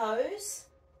of the toes.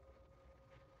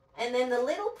 And then the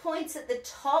little points at the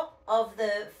top of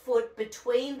the foot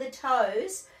between the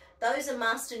toes, those are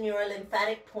master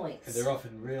neurolymphatic points. And they're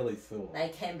often really sore. They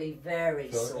can be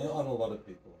very sore. On a lot of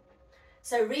people.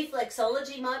 So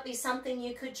reflexology might be something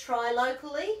you could try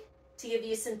locally to give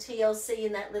you some TLC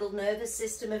in that little nervous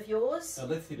system of yours.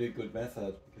 Unless you do good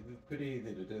massage, because it's pretty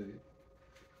easy to do.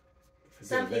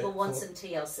 Some people want some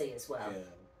TLC as well. Yeah,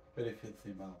 benefits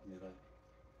him up, you know.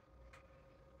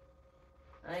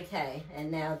 Okay, and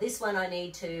now this one I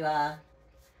need to,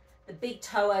 the big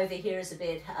toe over here is a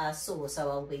bit sore, so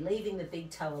I'll be leaving the big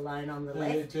toe alone on the Yeah,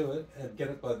 left. do it and get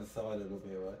it by the side, it'll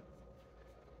be alright.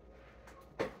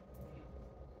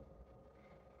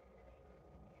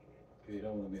 You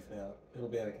don't want to miss out. It'll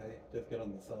be okay. Just get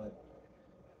on the side.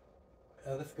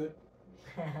 Oh, that's good.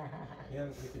 Yeah,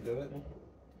 we can do it.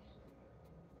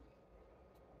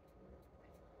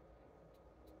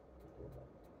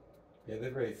 Yeah,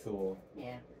 they're very sore.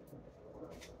 Yeah.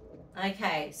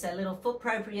 Okay, so little foot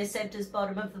proprioceptors,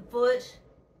 bottom of the foot.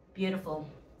 Beautiful.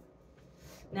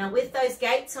 Now with those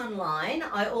gates online,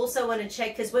 I also want to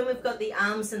check, because when we've got the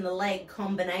arms and the leg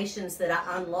combinations that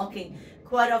are unlocking,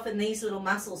 quite often these little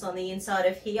muscles on the inside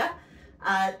of here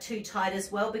are too tight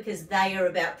as well, because they are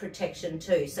about protection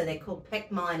too. So they're called pec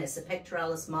minors, the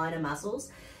pectoralis minor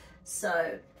muscles.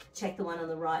 So check the one on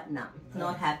the right. No,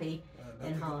 not happy.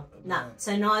 And hold. No,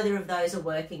 so neither of those are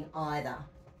working either.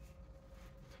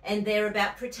 And they're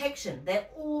about protection. They're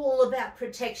all about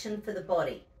protection for the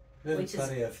body. It's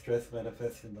funny how stress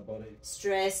manifests in the body.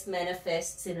 Stress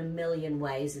manifests in a million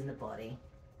ways in the body.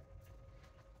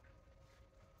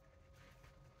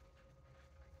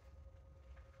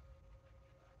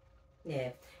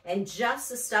 Yeah, and just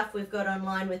the stuff we've got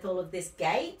online with all of this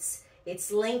gates,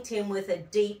 it's linked in with a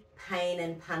deep pain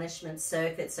and punishment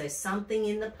circuit. So something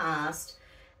in the past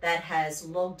that has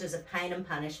logged as a pain and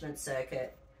punishment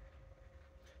circuit.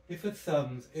 If it's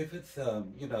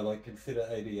you know, like consider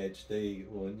ADHD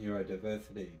or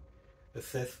neurodiversity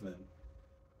assessment,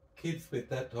 kids with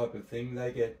that type of thing,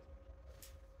 they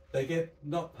get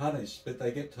not punished, but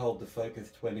they get told to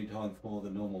focus 20 times more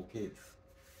than normal kids.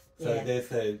 So Yeah.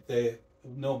 their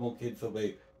normal kids will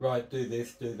be, right, do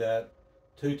this, do that,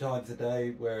 2 times a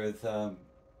day, whereas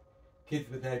kids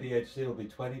with ADHD will be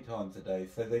 20 times a day.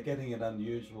 So they're getting an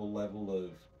unusual level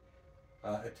of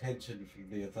attention from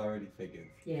the authority figures.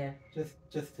 Yeah.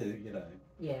 Just to, you know.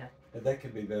 Yeah. And that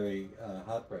can be very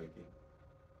heartbreaking.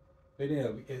 But you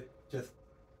know, it just,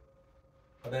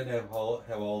 I don't know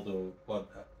how old or what,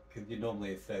 because you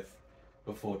normally assess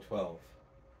before 12.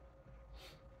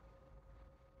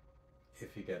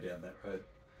 If you go down that road.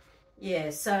 Yeah,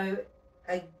 so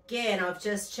again, I've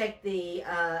just checked the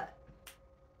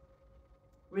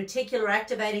reticular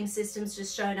activating system's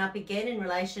just shown up again in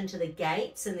relation to the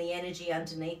gates and the energy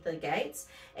underneath the gates.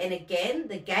 And again,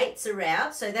 the gates are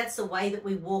out, so that's the way that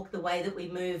we walk, the way that we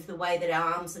move, the way that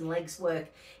our arms and legs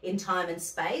work in time and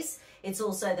space. It's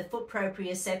also the foot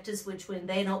proprioceptors, which when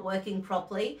they're not working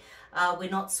properly, we're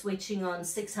not switching on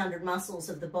 600 muscles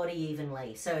of the body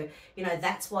evenly. So, you know,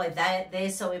 that's why they're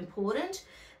so important.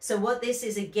 So what this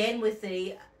is, again, with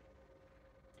the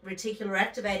reticular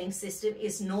activating system,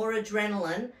 is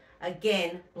noradrenaline,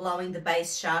 again, blowing the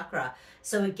base chakra.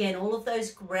 So again, all of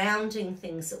those grounding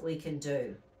things that we can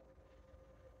do.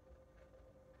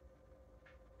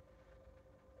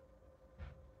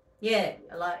 Yeah,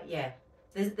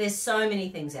 there's so many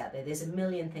things out there. There's a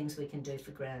million things we can do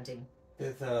for grounding.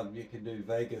 There's you can do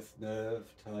vagus nerve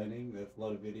toning. There's a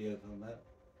lot of videos on that.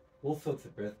 All sorts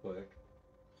of breath work.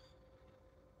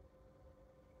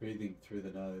 Breathing through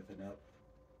the nose and up.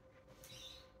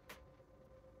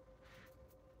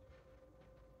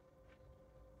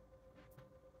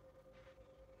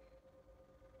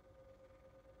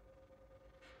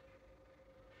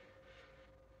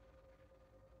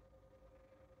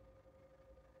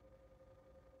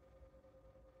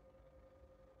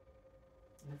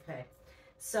 Okay,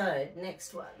 so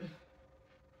next one.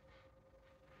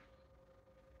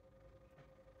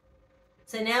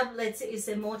 So now is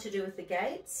there more to do with the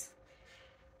gates?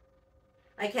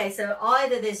 Okay, so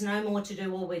either there's no more to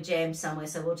do or we're jammed somewhere,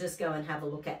 so we'll just go and have a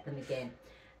look at them again.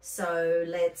 So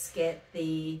let's get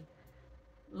the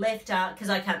left arm, because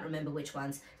I can't remember which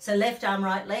ones. So left arm,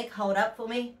 right leg, hold up for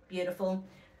me, beautiful.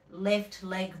 Left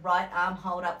leg, right arm,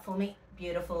 hold up for me,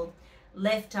 beautiful.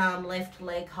 Left arm, left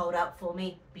leg, hold up for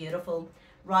me, beautiful.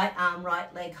 Right arm,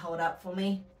 right leg, hold up for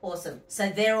me, awesome. So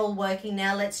they're all working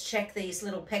now. Let's check these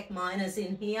little pec minors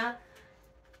in here.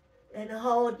 And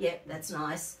hold, yep, that's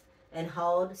nice. And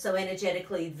hold, so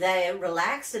energetically they're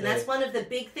relaxed. And that's one of the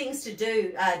big things to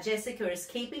do, Jessica, is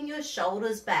keeping your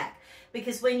shoulders back.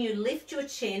 Because when you lift your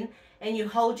chin and you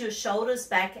hold your shoulders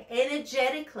back,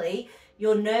 energetically,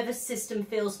 your nervous system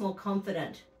feels more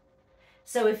confident.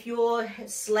 So if you're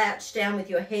slouched down with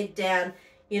your head down,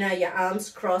 you know, your arms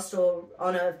crossed or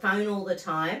on a phone all the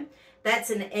time, that's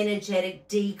an energetic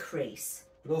decrease.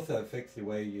 It also affects the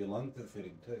way your lungs are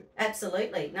sitting too.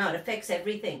 Absolutely. No, it affects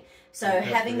everything. So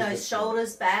having those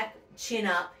shoulders back, chin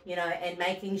up, you know, and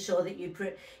making sure that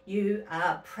you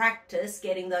practice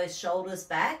getting those shoulders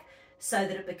back so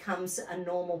that it becomes a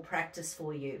normal practice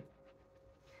for you.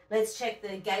 Let's check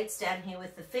the gates down here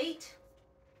with the feet.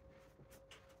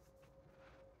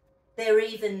 They're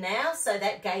even now, so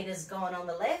that gate has gone on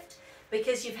the left.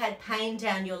 Because you've had pain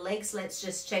down your legs, let's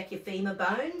just check your femur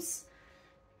bones.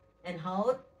 And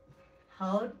hold,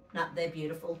 hold. No, they're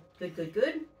beautiful. Good, good,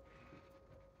 good.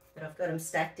 But I've got them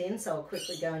stacked in, so I'll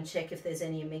quickly go and check if there's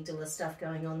any amygdala stuff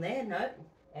going on there. No,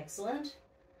 excellent.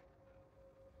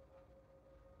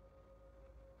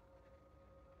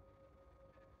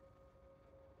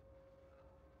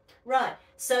 Right,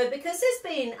 so because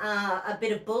there's been a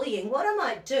bit of bullying, what I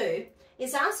might do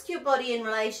is ask your body in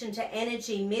relation to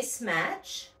energy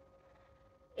mismatch,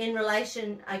 in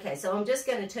relation, okay, so I'm just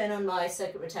going to turn on my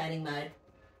circuit retaining mode.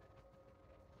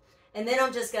 And then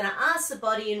I'm just going to ask the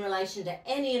body in relation to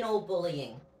any and all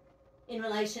bullying. In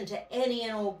relation to any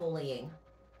and all bullying.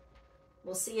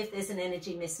 We'll see if there's an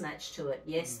energy mismatch to it.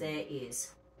 Yes, there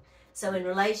is. So in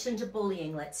relation to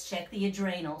bullying, let's check the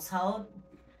adrenals. Hold.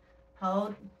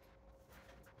 Hold.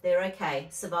 They're okay.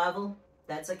 Survival,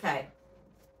 that's okay.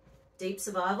 Deep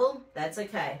survival, that's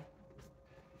okay.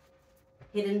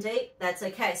 Hidden deep, that's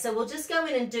okay. So we'll just go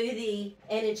in and do the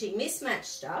energy mismatch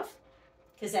stuff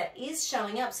because that is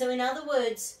showing up. So in other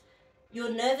words, your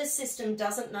nervous system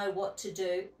doesn't know what to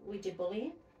do. We did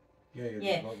bullying?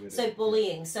 Yeah. So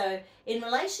bullying. So in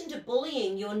relation to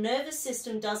bullying, your nervous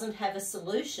system doesn't have a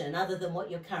solution other than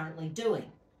what you're currently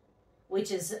doing,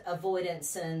 which is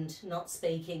avoidance and not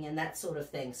speaking and that sort of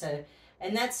thing. So,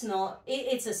 and that's not,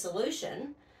 it's a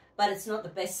solution, but it's not the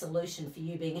best solution for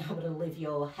you being able to live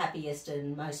your happiest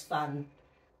and most fun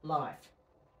life.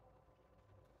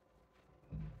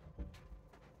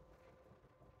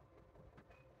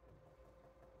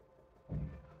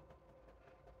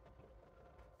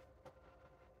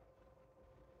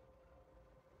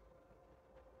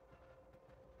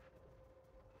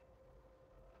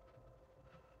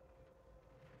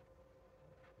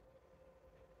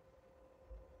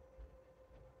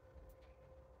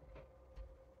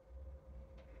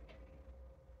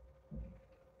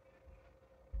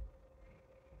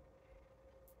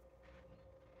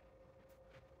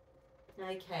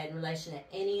 Okay, in relation to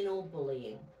any and all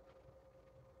bullying.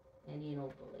 Any and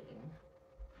all bullying.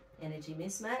 Energy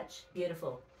mismatch.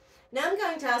 Beautiful. Now I'm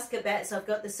going to ask about, so I've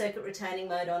got the circuit retaining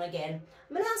mode on again.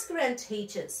 I'm going to ask around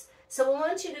teachers. So I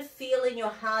want you to feel in your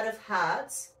heart of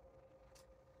hearts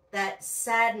that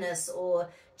sadness or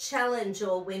challenge,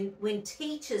 or when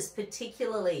teachers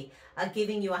particularly are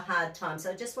giving you a hard time.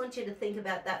 So I just want you to think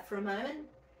about that for a moment.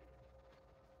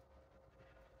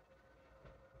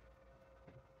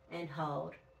 And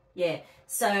hold. Yeah,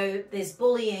 so there's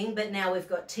bullying, but now we've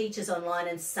got teachers online,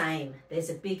 and same. There's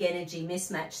a big energy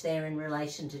mismatch there in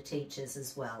relation to teachers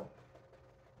as well.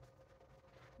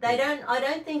 I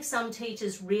don't think some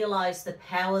teachers realise the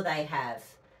power they have.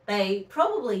 They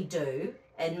probably do,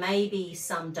 and maybe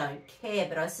some don't care,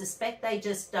 but I suspect they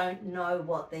just don't know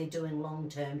what they're doing long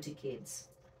term to kids.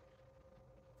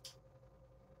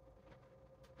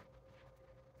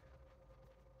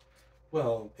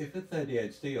 Well, if it's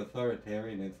ADHD,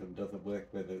 authoritarianism doesn't work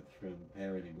whether it's from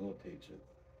parenting or teachers.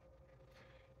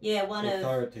 Yeah,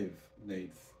 authoritative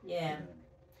needs. Yeah. You know.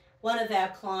 One of our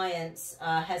clients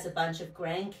has a bunch of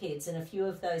grandkids, and a few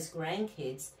of those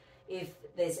grandkids, if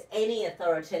there's any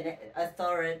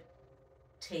authority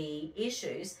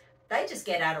issues, they just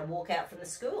get out and walk out from the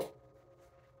school.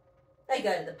 They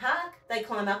go to the park, they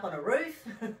climb up on a roof,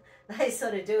 they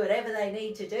sort of do whatever they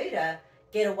need to do to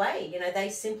get away. You know, they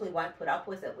simply won't put up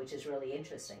with it, which is really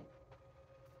interesting.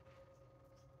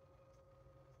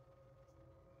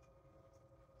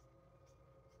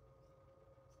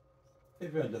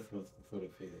 Everyone just wants to sort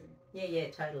of fit in. Yeah,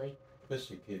 totally.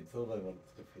 Especially kids, all they want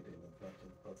is to fit in as much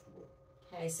as possible.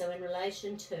 Okay, so in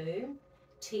relation to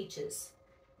teachers,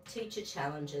 teacher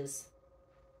challenges,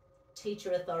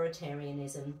 teacher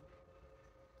authoritarianism,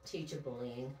 teacher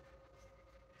bullying,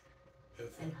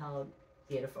 and hold.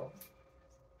 Beautiful.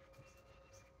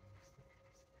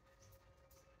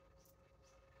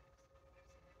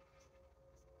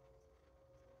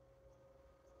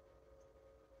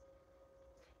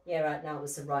 Yeah, right, now it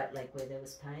was the right leg where there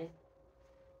was pain.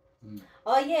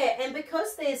 Oh, yeah, and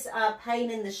because there's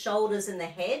pain in the shoulders and the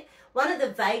head, one of the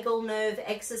vagal nerve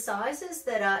exercises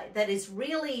that is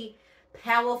really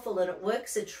powerful, and it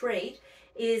works a treat,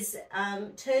 is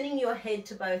turning your head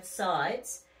to both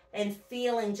sides and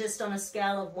feeling just on a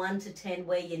scale of 1 to 10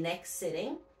 where your neck's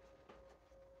sitting.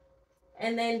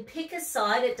 And then pick a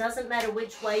side. It doesn't matter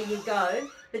which way you go,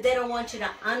 but then I want you to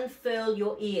unfurl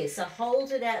your ear. So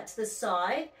hold it out to the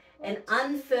side and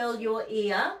unfurl your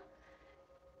ear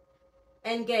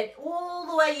and get all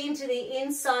the way into the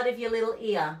inside of your little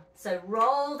ear. So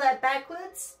roll that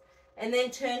backwards and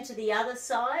then turn to the other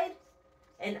side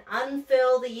and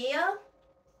unfurl the ear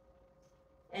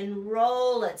and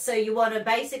roll it. So you want to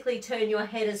basically turn your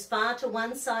head as far to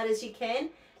one side as you can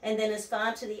and then as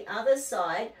far to the other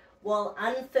side while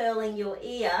unfurling your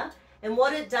ear. And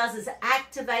what it does is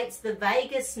activates the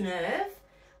vagus nerve,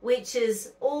 which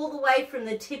is all the way from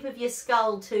the tip of your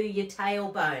skull to your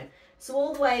tailbone. So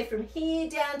all the way from here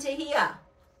down to here.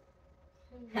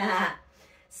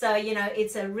 So, you know,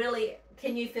 it's a really...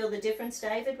 Can you feel the difference,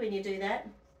 David, when you do that?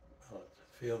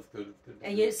 feels good. It's good.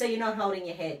 And so you're not holding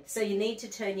your head. So you need to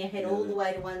turn your head all the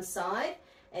way to one side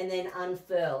and then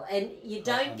unfurl. And you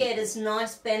don't get as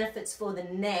nice benefits for the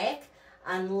neck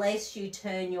unless you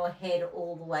turn your head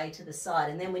all the way to the side.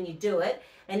 And then when you do it,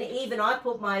 and even I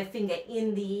put my finger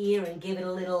in the ear and give it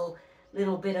a little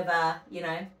bit of a, you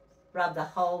know, rub the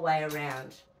whole way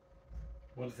around.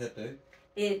 What does that do?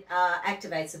 It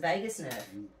activates the vagus nerve.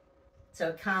 So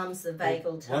it calms the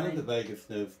vagal tone. One of the vagus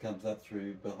nerves comes up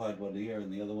through behind one ear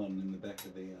and the other one in the back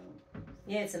of the arm.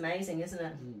 Yeah, it's amazing, isn't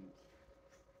it?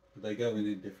 They go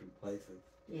in different places.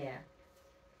 Yeah.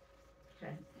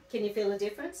 Okay. Can you feel a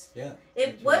difference? Yeah.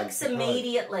 It works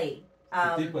immediately.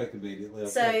 It did work immediately.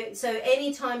 So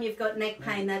anytime you've got neck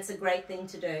pain, that's a great thing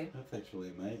to do. That's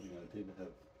actually amazing. I did have...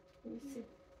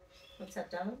 What's up,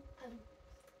 darling?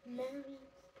 Mary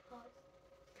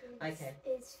Poppins Okay.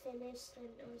 is finished, and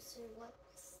also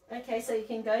what's... Okay, so you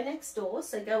can go next door.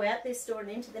 So go out this door and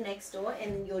into the next door,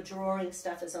 and your drawing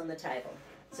stuff is on the table.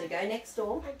 So go next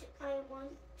door. I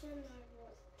want to know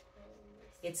what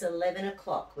time It's 11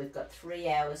 o'clock. We've got 3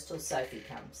 hours till Sophie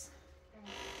comes.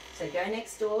 So go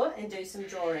next door and do some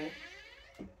drawing.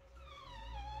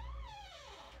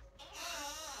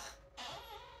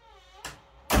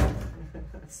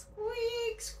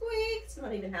 Squeak, squeak. It's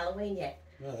not even Halloween yet.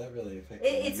 No, that really affects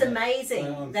It's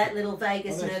amazing, that little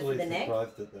vagus nerve for the neck. I'm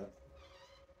surprised at that.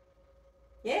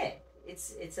 Yeah,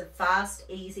 it's a fast,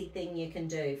 easy thing you can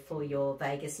do for your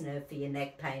vagus nerve, for your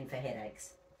neck pain, for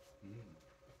headaches.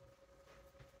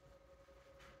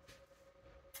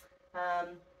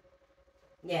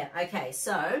 Yeah, okay,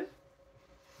 so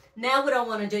now what I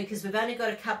want to do, because we've only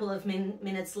got a couple of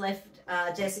minutes left,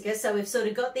 Jessica, so we've sort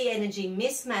of got the energy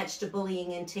mismatched to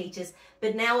bullying and teachers,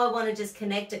 but now I want to just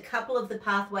connect a couple of the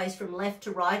pathways from left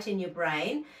to right in your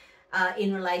brain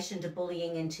in relation to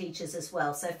bullying and teachers as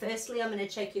well. So firstly, I'm going to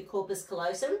check your corpus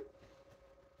callosum.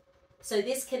 So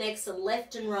this connects the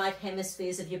left and right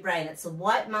hemispheres of your brain. It's the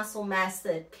white muscle mass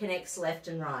that connects left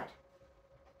and right.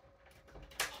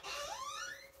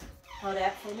 Hold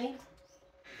out for me.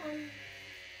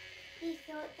 He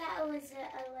thought that was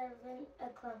at 11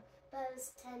 o'clock, but it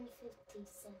was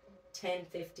 10:57.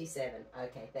 10:57.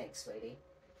 Okay, thanks, sweetie.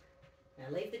 Now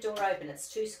leave the door open.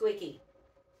 It's too squeaky.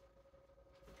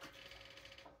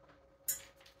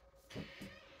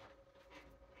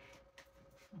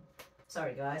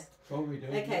 Sorry, guys. What were we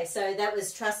doing? Okay, so that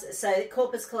was so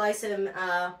corpus callosum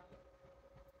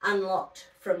unlocked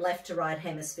from left to right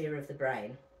hemisphere of the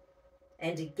brain.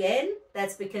 And again,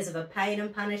 that's because of a pain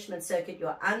and punishment circuit.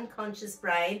 Your unconscious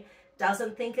brain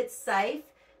doesn't think it's safe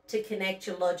to connect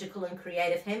your logical and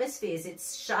creative hemispheres.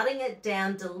 It's shutting it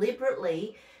down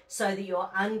deliberately so that your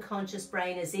unconscious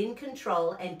brain is in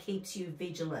control and keeps you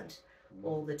vigilant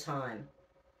all the time.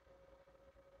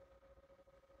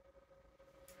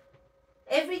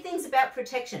 Everything's about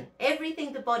protection.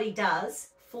 Everything the body does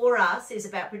for us is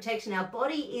about protection. Our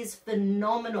body is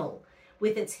phenomenal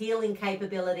with its healing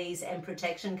capabilities and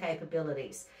protection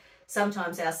capabilities.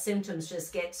 Sometimes our symptoms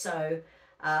just get so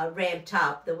ramped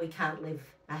up that we can't live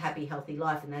a happy, healthy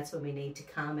life, and that's when we need to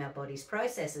calm our body's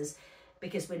processes,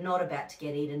 because we're not about to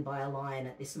get eaten by a lion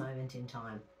at this moment in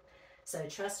time. So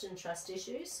trust and trust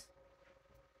issues.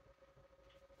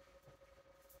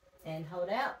 And hold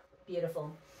out.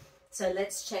 Beautiful. So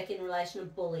let's check in relation to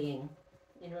bullying,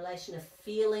 in relation to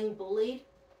feeling bullied,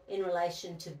 in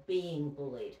relation to being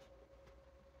bullied.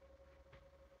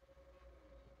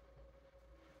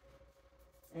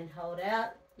 And hold out.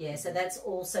 Yeah, so that's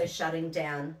also shutting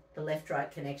down the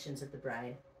left-right connections of the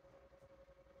brain.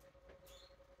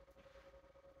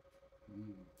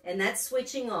 And that's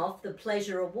switching off the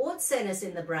pleasure reward centers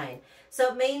in the brain. So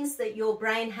it means that your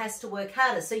brain has to work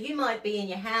harder. So you might be in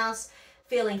your house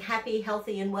feeling happy,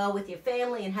 healthy and well with your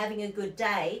family and having a good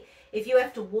day. If you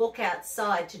have to walk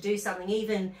outside to do something,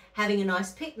 even having a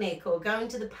nice picnic or going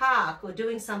to the park or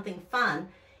doing something fun,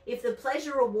 if the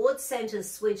pleasure reward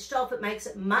centers switched off, it makes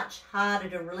it much harder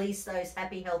to release those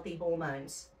happy, healthy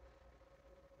hormones.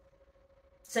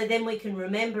 So then we can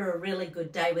remember a really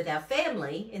good day with our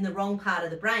family in the wrong part of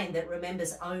the brain that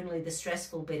remembers only the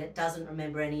stressful bit. It doesn't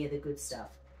remember any of the good stuff.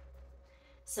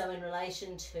 So in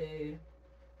relation to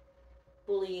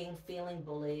bullying, feeling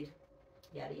bullied,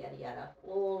 yada, yada, yada,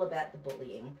 all about the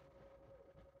bullying.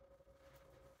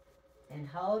 And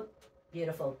hold.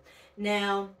 Beautiful.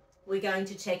 Now, we're going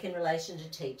to check in relation to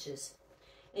teachers.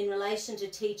 In relation to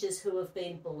teachers who have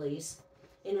been bullies,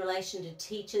 in relation to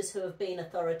teachers who have been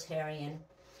authoritarian,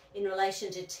 in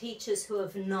relation to teachers who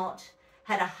have not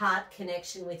had a heart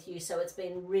connection with you, so it's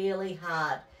been really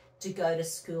hard to go to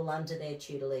school under their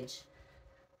tutelage.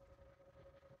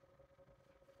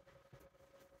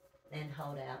 And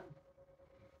hold out.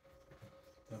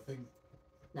 Nothing.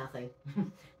 Nothing.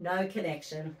 No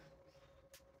connection.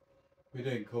 We're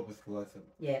doing corpus callosum.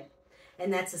 Yeah.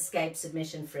 And that's escape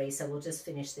submission free, so we'll just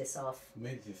finish this off. It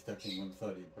means you're stuck in one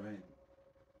side of your brain.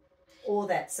 Or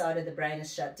that side of the brain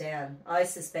is shut down. I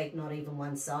suspect not even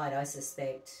one side. I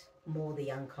suspect more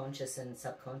the unconscious and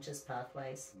subconscious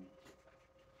pathways.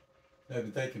 No,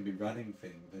 but they can be running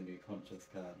things and your conscious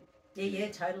can't. Yeah,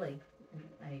 totally.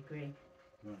 I agree.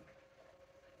 Right.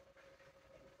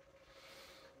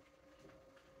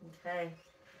 Okay.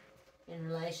 In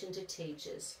relation to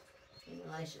teachers, in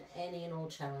relation to any and all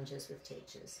challenges with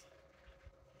teachers.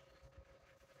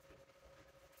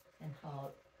 And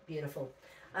hold. Beautiful.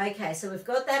 Okay, so we've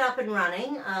got that up and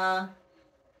running.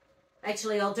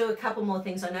 Actually, I'll do a couple more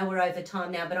things. I know we're over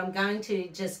time now, but I'm going to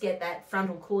just get that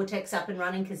frontal cortex up and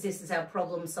running because this is our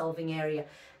problem-solving area.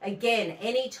 Again,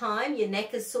 anytime your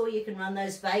neck is sore, you can run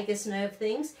those vagus nerve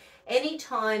things.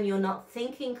 Anytime you're not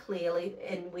thinking clearly,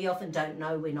 and we often don't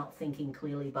know we're not thinking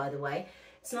clearly, by the way,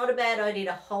 it's not a bad idea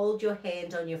to hold your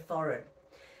hand on your forehead.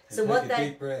 So what that,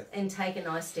 deep breath. and take a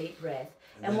nice deep breath.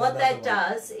 And then what that another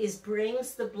one. does is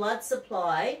brings the blood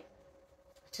supply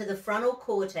to the frontal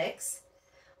cortex,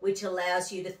 which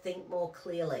allows you to think more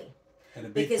clearly. And a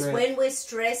big Because breath. when we're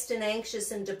stressed and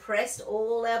anxious and depressed,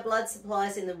 all our blood supply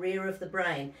is in the rear of the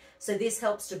brain. So this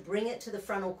helps to bring it to the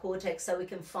frontal cortex so we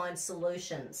can find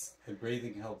solutions. And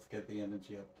breathing helps get the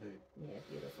energy up too. Yeah,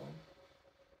 beautiful.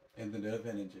 And the nerve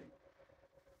energy.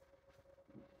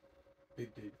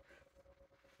 Big deep.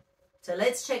 So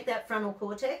let's check that frontal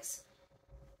cortex.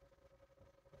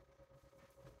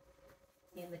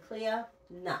 In the clear,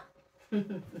 no.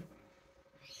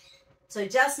 So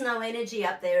just no energy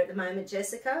up there at the moment,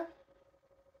 Jessica.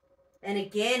 And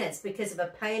again, it's because of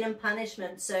a pain and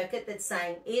punishment circuit that's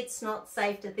saying it's not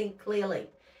safe to think clearly.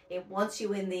 It wants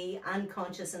you in the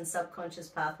unconscious and subconscious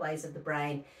pathways of the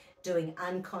brain, doing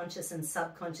unconscious and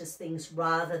subconscious things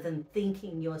rather than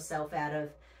thinking yourself out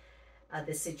of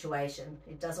the situation.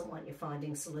 It doesn't want you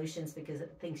finding solutions because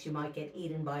it thinks you might get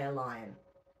eaten by a lion.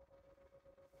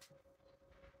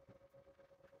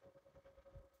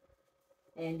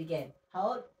 And again,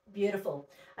 hold. Beautiful.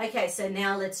 Okay, so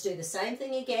now let's do the same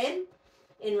thing again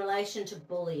in relation to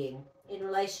bullying, in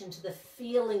relation to the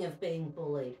feeling of being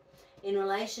bullied, in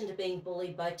relation to being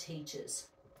bullied by teachers,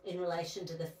 in relation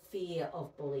to the fear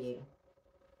of bullying.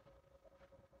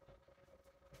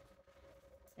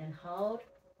 And hold.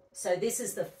 So this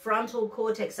is the frontal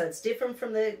cortex, so it's different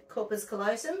from the corpus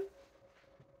callosum.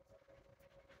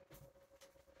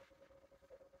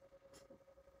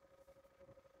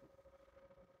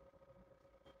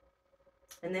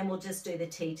 And then we'll just do the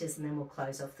teachers and then we'll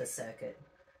close off the circuit.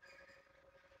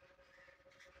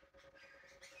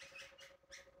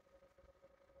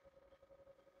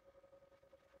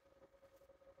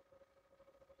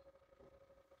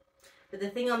 But the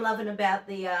thing I'm loving about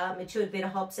the matured bitter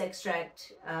hops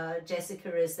extract,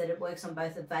 Jessica, is that it works on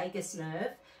both the vagus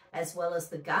nerve as well as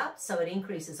the gut. So it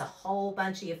increases a whole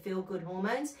bunch of your feel-good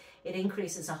hormones. It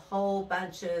increases a whole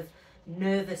bunch of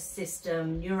nervous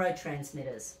system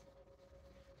neurotransmitters.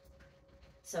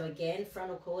 So again,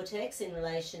 frontal cortex in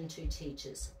relation to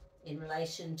teachers, in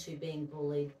relation to being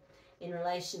bullied, in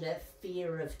relation to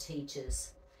fear of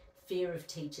teachers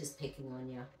picking on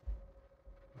you.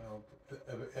 Well,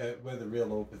 whether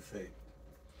real or perceived.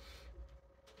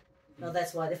 Well,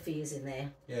 that's why the fear's in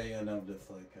there. Yeah, no, I'm just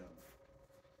like,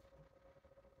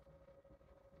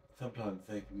 sometimes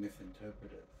they can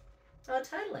misinterpret it. Oh,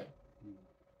 totally.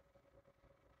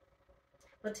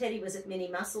 Well, Teddy was at Mini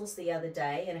Muscles the other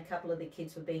day and a couple of the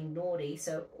kids were being naughty,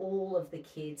 so all of the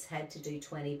kids had to do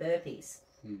 20 burpees.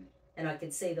 And I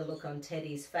could see the look on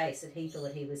Teddy's face that he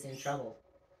thought he was in trouble.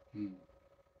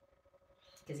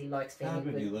 Because he likes feeling hard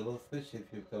when good. you're little, especially if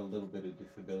you've got a little bit of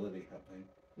disability happening.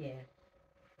 Yeah.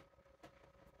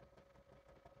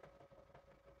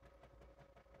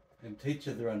 And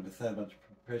teachers are under so much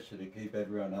pressure to keep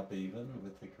everyone up even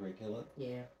with the curriculum.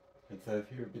 Yeah. And so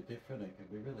if you're a bit different, it can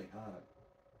be really hard.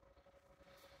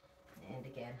 And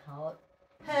again, hold.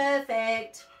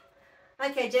 Perfect.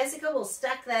 Okay, Jessica, we'll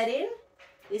stack that in.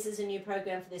 This is a new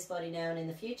program for this body now and in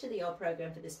the future. The old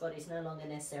program for this body is no longer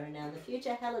necessary now in the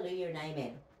future. Hallelujah and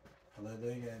amen.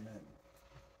 Hallelujah, amen.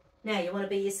 Now, you want to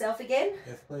be yourself again?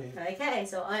 Yes, please. Okay,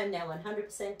 so I am now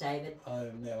 100% David. I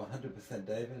am now 100%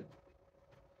 David.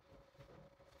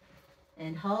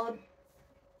 And hold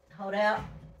out,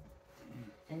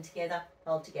 and together,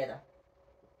 hold together.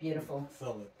 Beautiful.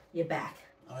 Solid. You're back.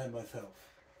 I am myself.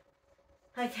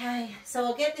 Okay, so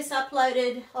I'll get this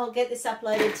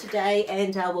uploaded today,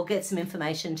 and we'll get some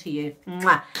information to you.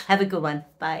 Mwah. Have a good one.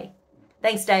 Bye.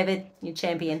 Thanks, David. You're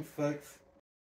champion. Thanks, folks.